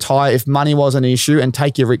you would retire if money was an issue and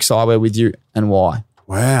take your Ricks Eyewear with you and why?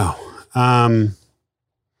 Wow.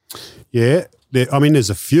 There's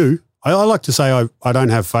a few. I like to say I don't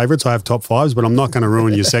have favourites. I have top 5s, but I'm not going to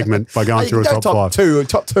ruin your segment by going through a top 5.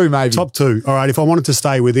 Top two, maybe. Top 2. All right. If I wanted to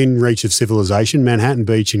stay within reach of civilization, Manhattan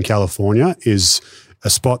Beach in California is a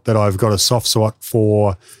spot that I've got a soft spot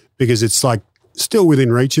for because it's still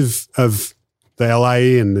within reach of the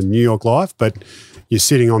LA and the New York life, but you're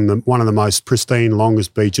sitting on one of the most pristine,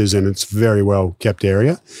 longest beaches, and it's a very well kept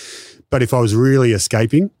area. But if I was really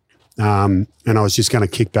escaping and I was just going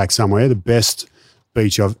to kick back somewhere, the best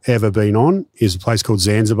beach I've ever been on is a place called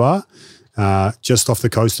Zanzibar, just off the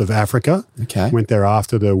coast of Africa. Okay. Went there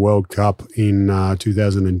after the World Cup in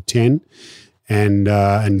 2010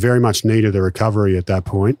 and very much needed a recovery at that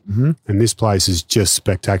point. Mm-hmm. And this place is just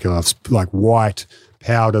spectacular. It's like white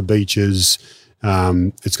powder beaches.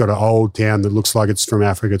 It's got an old town that looks like it's from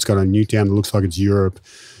Africa. It's got a new town that looks like it's Europe.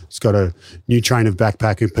 It's got a new train of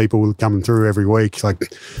backpacking people coming through every week.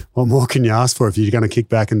 What more can you ask for if you're going to kick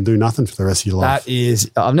back and do nothing for the rest of your life?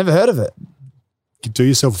 I've never heard of it. Do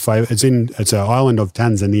yourself a favour. It's an island of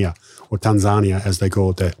Tanzania, or Tanzania as they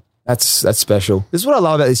call it there. That's special. This is what I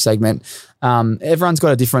love about this segment. Everyone's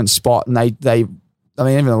got a different spot, and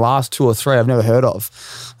even the last 2 or 3 I've never heard of.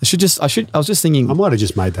 I was just thinking. I might have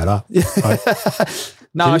just made that up.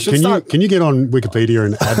 Can you get on Wikipedia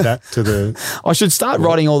and add that to the? I should start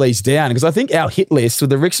writing all these down because I think our hit list with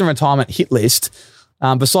the Ricks in Retirement hit list,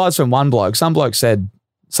 besides from one bloke, some bloke said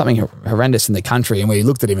something horrendous in the country, and we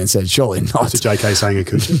looked at him and said, surely not. Was it JK saying a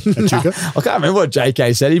chuka? I can't remember what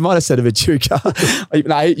JK said. He might have said a chuka.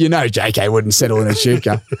 No, JK wouldn't settle in a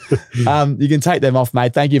chuka. You can take them off,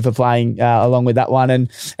 mate. Thank you for playing along with that one. And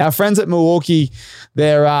our friends at Milwaukee,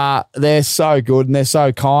 they're so good and they're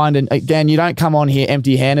so kind. And again, you don't come on here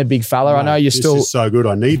empty-handed, big fella. No, I know you're still. This is so good.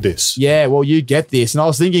 I need this. Yeah, well, you get this. And I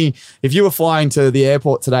was thinking, if you were flying to the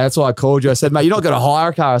airport today, that's why I called you. I said, mate, you're not going to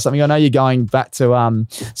hire a car or something. I know you're going back to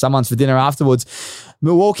someone's for dinner afterwards.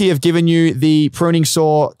 Milwaukee have given you the pruning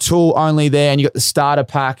saw tool only there, and you got the starter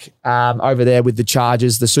pack over there with the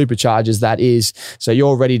chargers, the superchargers that is. So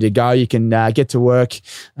you're ready to go. You can get to work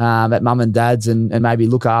at mum and dad's and maybe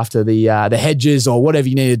look after the hedges or whatever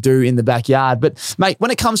you need to do in the backyard. But mate,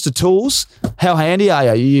 when it comes to tools, how handy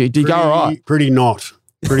are you? Do you go all right? Pretty not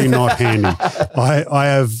handy. I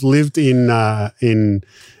have lived in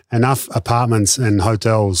enough apartments and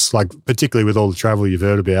hotels, particularly with all the travel you've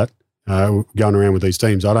heard about, going around with these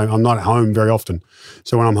teams. I'm not at home very often.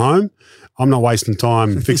 So when I'm home, I'm not wasting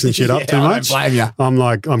time fixing shit up too much. I don't blame you. I'm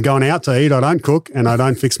like, I'm going out to eat. I don't cook and I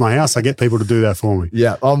don't fix my house. I get people to do that for me.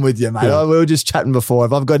 Yeah, I'm with you, mate. Yeah. We were just chatting before.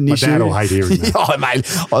 If I've got an issue, My dad will hate hearing that. Oh, mate.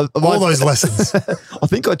 All those lessons. I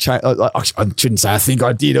think I changed. I shouldn't say I think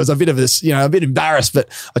I did. It was a bit of this, a bit embarrassed, but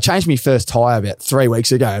I changed my first tyre about 3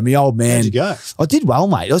 weeks ago. And my old man. How'd you go? I did well,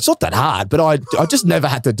 mate. It's not that hard, but I just never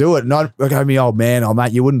had to do it. And I go, my old man, oh,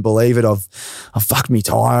 mate, you wouldn't believe it. I've fucked me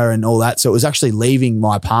tyre and all that. So it was actually leaving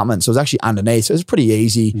my apartment. So it was actually underneath. So it was pretty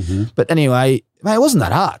easy. Mm-hmm. But anyway, mate, it wasn't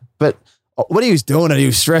that hard. But when he was doing it, he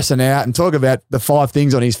was stressing out and talking about the 5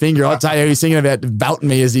 things on his finger. I'd tell you, he was thinking about belting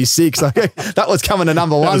me as he's 6. Like, that was coming to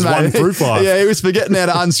number 1, mate. 1 through 5. Yeah, he was forgetting how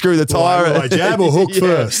to unscrew the tyre. Will I jab or hook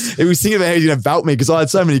first? He was thinking about how he's going to belt me because I had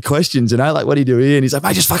so many questions, like, what do you do here? And he's like,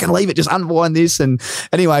 mate, just fucking leave it. Just unwind this. And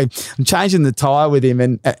anyway, I'm changing the tyre with him.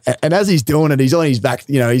 And as he's doing it, he's on his back,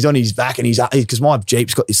 he's on his back and he's because my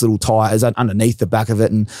Jeep's got this little tyre underneath the back of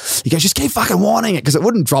it. And he goes, just keep fucking winding it because it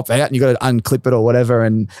wouldn't drop out and you got to unclip it or whatever.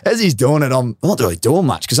 And as he's doing it, I'm not really doing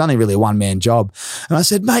much because only really a one-man job. And I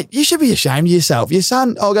said, mate, you should be ashamed of yourself. Your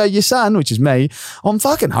son, which is me, I'm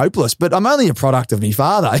fucking hopeless, but I'm only a product of my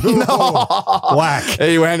father. Whack.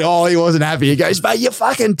 He went, he wasn't happy. He goes, mate, you're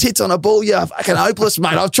fucking tits on a bull. You're fucking hopeless,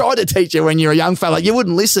 mate. I've tried to teach you when you're a young fella. You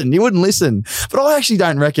wouldn't listen. But I actually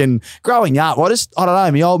don't reckon growing up, I don't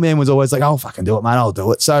know. My old man was always like, I'll fucking do it, mate. I'll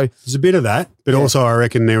do it. So there's a bit of that, but also I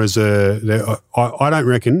reckon I don't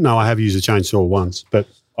reckon, no, I have used a chainsaw once, but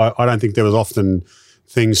I don't think there was often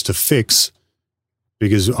things to fix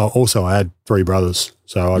because I had 3 brothers.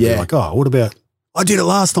 So I'd be like, what about, I did it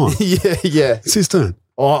last time. Yeah. It's his turn.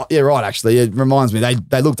 Oh, yeah, right, actually. It reminds me,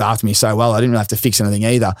 they looked after me so well, I didn't have to fix anything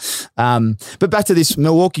either. But back to this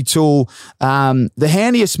Milwaukee tool, the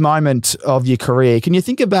handiest moment of your career, can you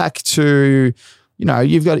think back to,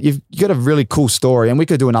 you've got a really cool story, and we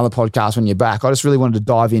could do another podcast when you're back. I just really wanted to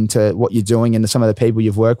dive into what you're doing and some of the people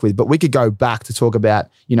you've worked with, but we could go back to talk about,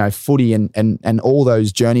 footy and all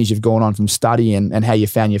those journeys you've gone on from study and how you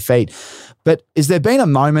found your feet. But has there been a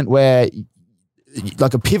moment where,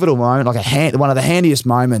 like a pivotal moment, like one of the handiest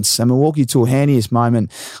moments, a Milwaukee Tool handiest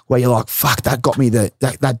moment where you're like, fuck, that got me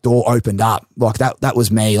that door opened up. Like that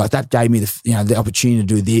was me. Like that gave me the opportunity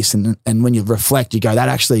to do this. And when you reflect, you go, that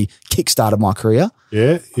actually kickstarted my career.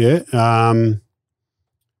 Yeah.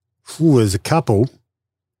 There's a couple,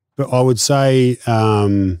 but I would say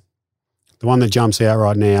the one that jumps out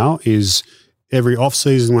right now is every off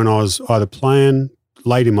season when I was either playing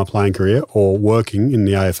late in my playing career or working in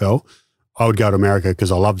the AFL, I would go to America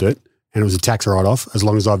because I loved it, and it was a tax write-off as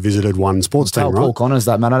long as I visited one sports team, right? Paul Connors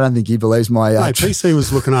that, man. I don't think he believes my... Mate, PC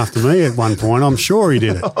was looking after me at one point. I'm sure he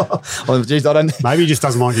did it. Well, geez, I don't... Maybe he just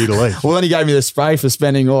doesn't want you to leave. Well, then he gave me the spray for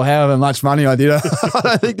spending however much money I did. I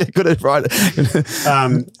don't think they could have... Right.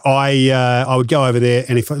 I would go over there,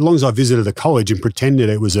 and as long as I visited a college and pretended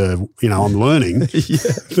it was I'm learning,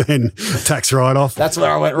 then tax write-off. That's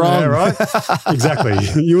where I went wrong. Yeah, right?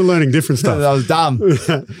 Exactly. You were learning different stuff. I was dumb.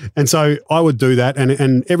 And so I would do that,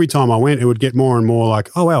 and every time I went, it would get more and more like,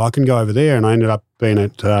 oh, wow, I can go over there. And I ended up being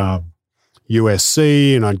at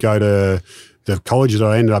USC, and I'd go to the college that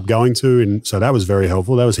I ended up going to. And so that was very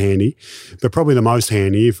helpful. That was handy. But probably the most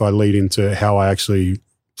handy, if I lead into how I actually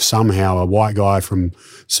somehow, a white guy from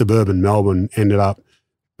suburban Melbourne, ended up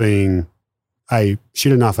being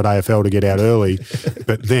shit enough at AFL to get out early,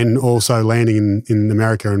 but then also landing in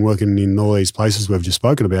America and working in all these places we've just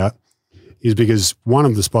spoken about, is because one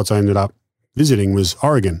of the spots I ended up visiting was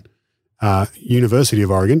Oregon. University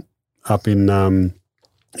of Oregon up in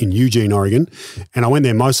Eugene, Oregon. And I went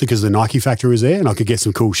there mostly because the Nike factory was there and I could get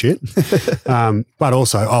some cool shit. But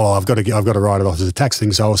also, I've got to write it off as a tax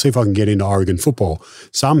thing. So I'll see if I can get into Oregon football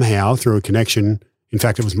somehow through a connection. In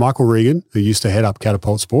fact, it was Michael Regan who used to head up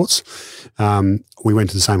Catapult Sports. We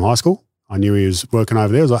went to the same high school. I knew he was working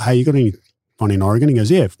over there. I was like, hey, you got anyone in Oregon? He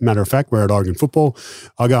goes, yeah, matter of fact, we're at Oregon football.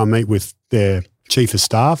 I go and meet with their chief of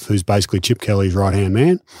staff, who's basically Chip Kelly's right-hand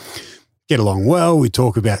man. Get along well. We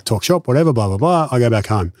talk shop, whatever, blah, blah, blah. I go back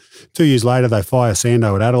home. 2 years later, they fire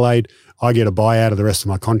Sando at Adelaide. I get a buyout of the rest of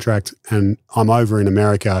my contract, and I'm over in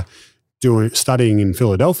America studying in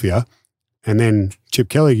Philadelphia. And then Chip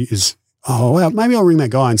Kelly is, maybe I'll ring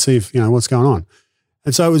that guy and see if, what's going on.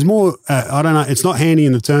 And so it was more, I don't know, it's not handy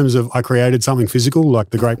in the terms of I created something physical like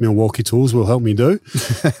the great Milwaukee tools will help me do,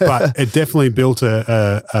 but it definitely built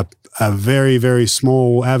a very, very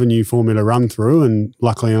small avenue for me to run through, and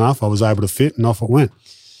luckily enough, I was able to fit, and off it went.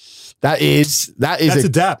 That's a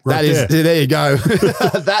dap right there. There you go.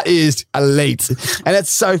 That is elite. And it's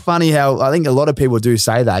so funny how I think a lot of people do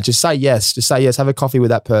say that. Just say yes. Have a coffee with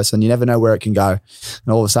that person. You never know where it can go. And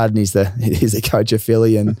all of a sudden he's the coach of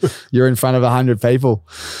Philly and you're in front of 100 people.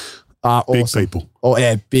 Big awesome. people. Oh,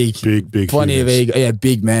 yeah, big. Plenty of humans. ego. Yeah,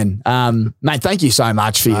 big men. Mate, thank you so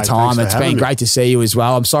much for your time. It's been great to see you as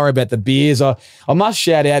well. I'm sorry about the beers. I must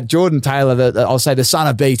shout out Jordan Taylor, I'll say the son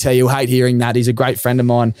of BT. You'll hate hearing that. He's a great friend of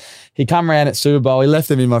mine. He come around at Super Bowl. He left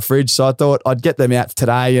them in my fridge, so I thought I'd get them out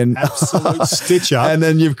today. And absolute stitch up. And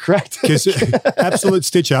then you've cracked it. Absolute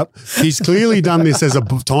stitch up. He's clearly done this as a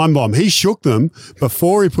time bomb. He shook them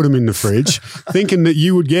before he put them in the fridge, thinking that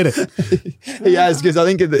you would get it. He has, because I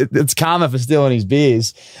think it's karma for stealing his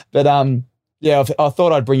beers. But yeah, I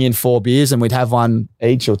thought I'd bring in 4 beers and we'd have one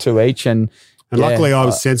each or 2 each. And luckily I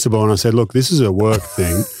was sensible and I said, look, this is a work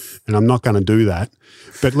thing and I'm not going to do that.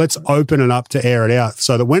 But let's open it up to air it out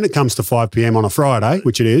so that when it comes to 5 p.m. on a Friday,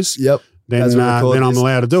 which it is, then I'm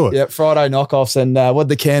allowed to do it. Yep, Friday knockoffs. And what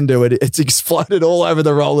the can do, it's exploded all over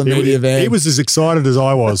the rolling media van. He was as excited as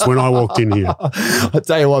I was when I walked in here. I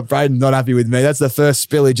tell you what, Braden's not happy with me. That's the first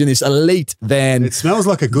spillage in this elite van. It smells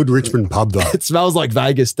like a good Richmond pub, though. It smells like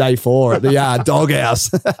Vegas day 4 at the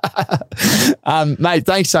doghouse. Mate,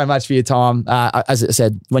 thanks so much for your time. As I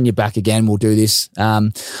said, when you're back again, we'll do this.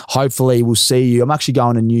 Hopefully, we'll see you. I'm actually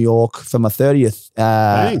going to New York for my 30th,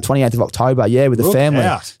 28th of October, with the family.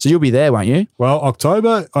 So you'll be there, won't you? Well,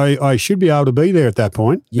 October, I should be able to be there at that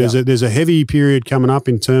point. Yeah. There's a heavy period coming up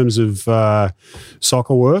in terms of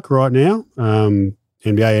soccer work right now. NBA,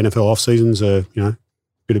 NFL off seasons are,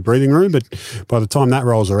 bit of breathing room, but by the time that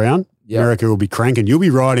rolls around, America will be cranking. You'll be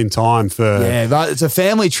right in time for... Yeah, but it's a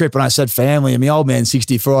family trip. And I said family, and my old man's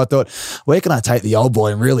 64. I thought, where can I take the old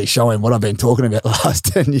boy and really show him what I've been talking about the last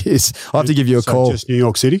 10 years? I'll have to give you a call. Just New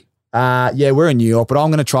York City? Yeah, we're in New York, but I'm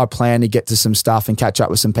going to try plan to get to some stuff and catch up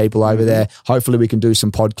with some people over there. Hopefully we can do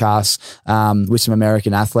some podcasts with some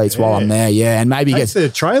American athletes while I'm there. Yeah, and maybe get the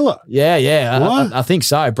trailer. Yeah. I think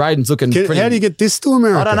so. Braden's looking pretty... How do you get this to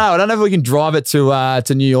America? I don't know. I don't know if we can drive it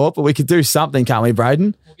to New York, but we could do something, can't we,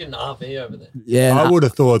 Braden? We'll get an RV over there. Yeah. I would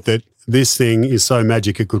have thought that this thing is so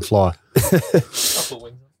magic it could fly.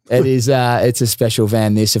 It is. It's a special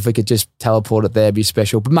van. This, if we could just teleport it there, it'd be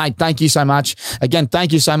special. But mate, thank you so much. Again,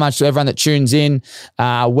 thank you so much to everyone that tunes in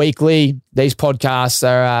weekly. These podcasts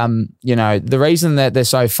are, the reason that they're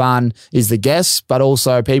so fun is the guests, but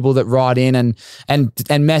also people that write in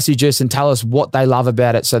and message us and tell us what they love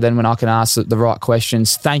about it. So then when I can ask the right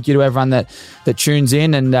questions. Thank you to everyone that tunes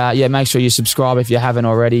in, and make sure you subscribe if you haven't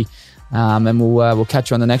already. And we'll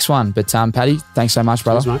catch you on the next one. But Paddy, thanks so much,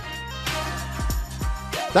 brother. Cheers, mate.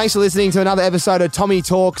 Thanks for listening to another episode of Tommy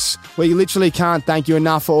Talks, where you literally can't thank you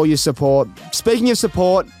enough for all your support. Speaking of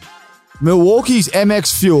support, Milwaukee's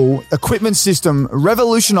MX Fuel equipment system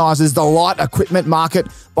revolutionizes the light equipment market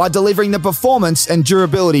by delivering the performance and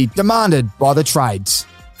durability demanded by the trades.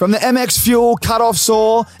 From the MX Fuel cut-off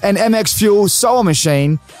saw and MX Fuel sower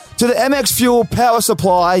machine to the MX Fuel power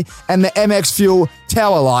supply and the MX Fuel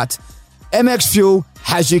tower light, MX Fuel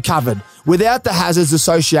has you covered, without the hazards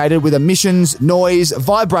associated with emissions, noise,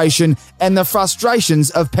 vibration, and the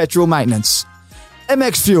frustrations of petrol maintenance.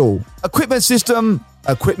 MX Fuel, equipment system,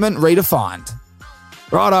 equipment redefined.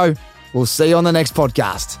 Righto, we'll see you on the next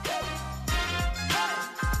podcast.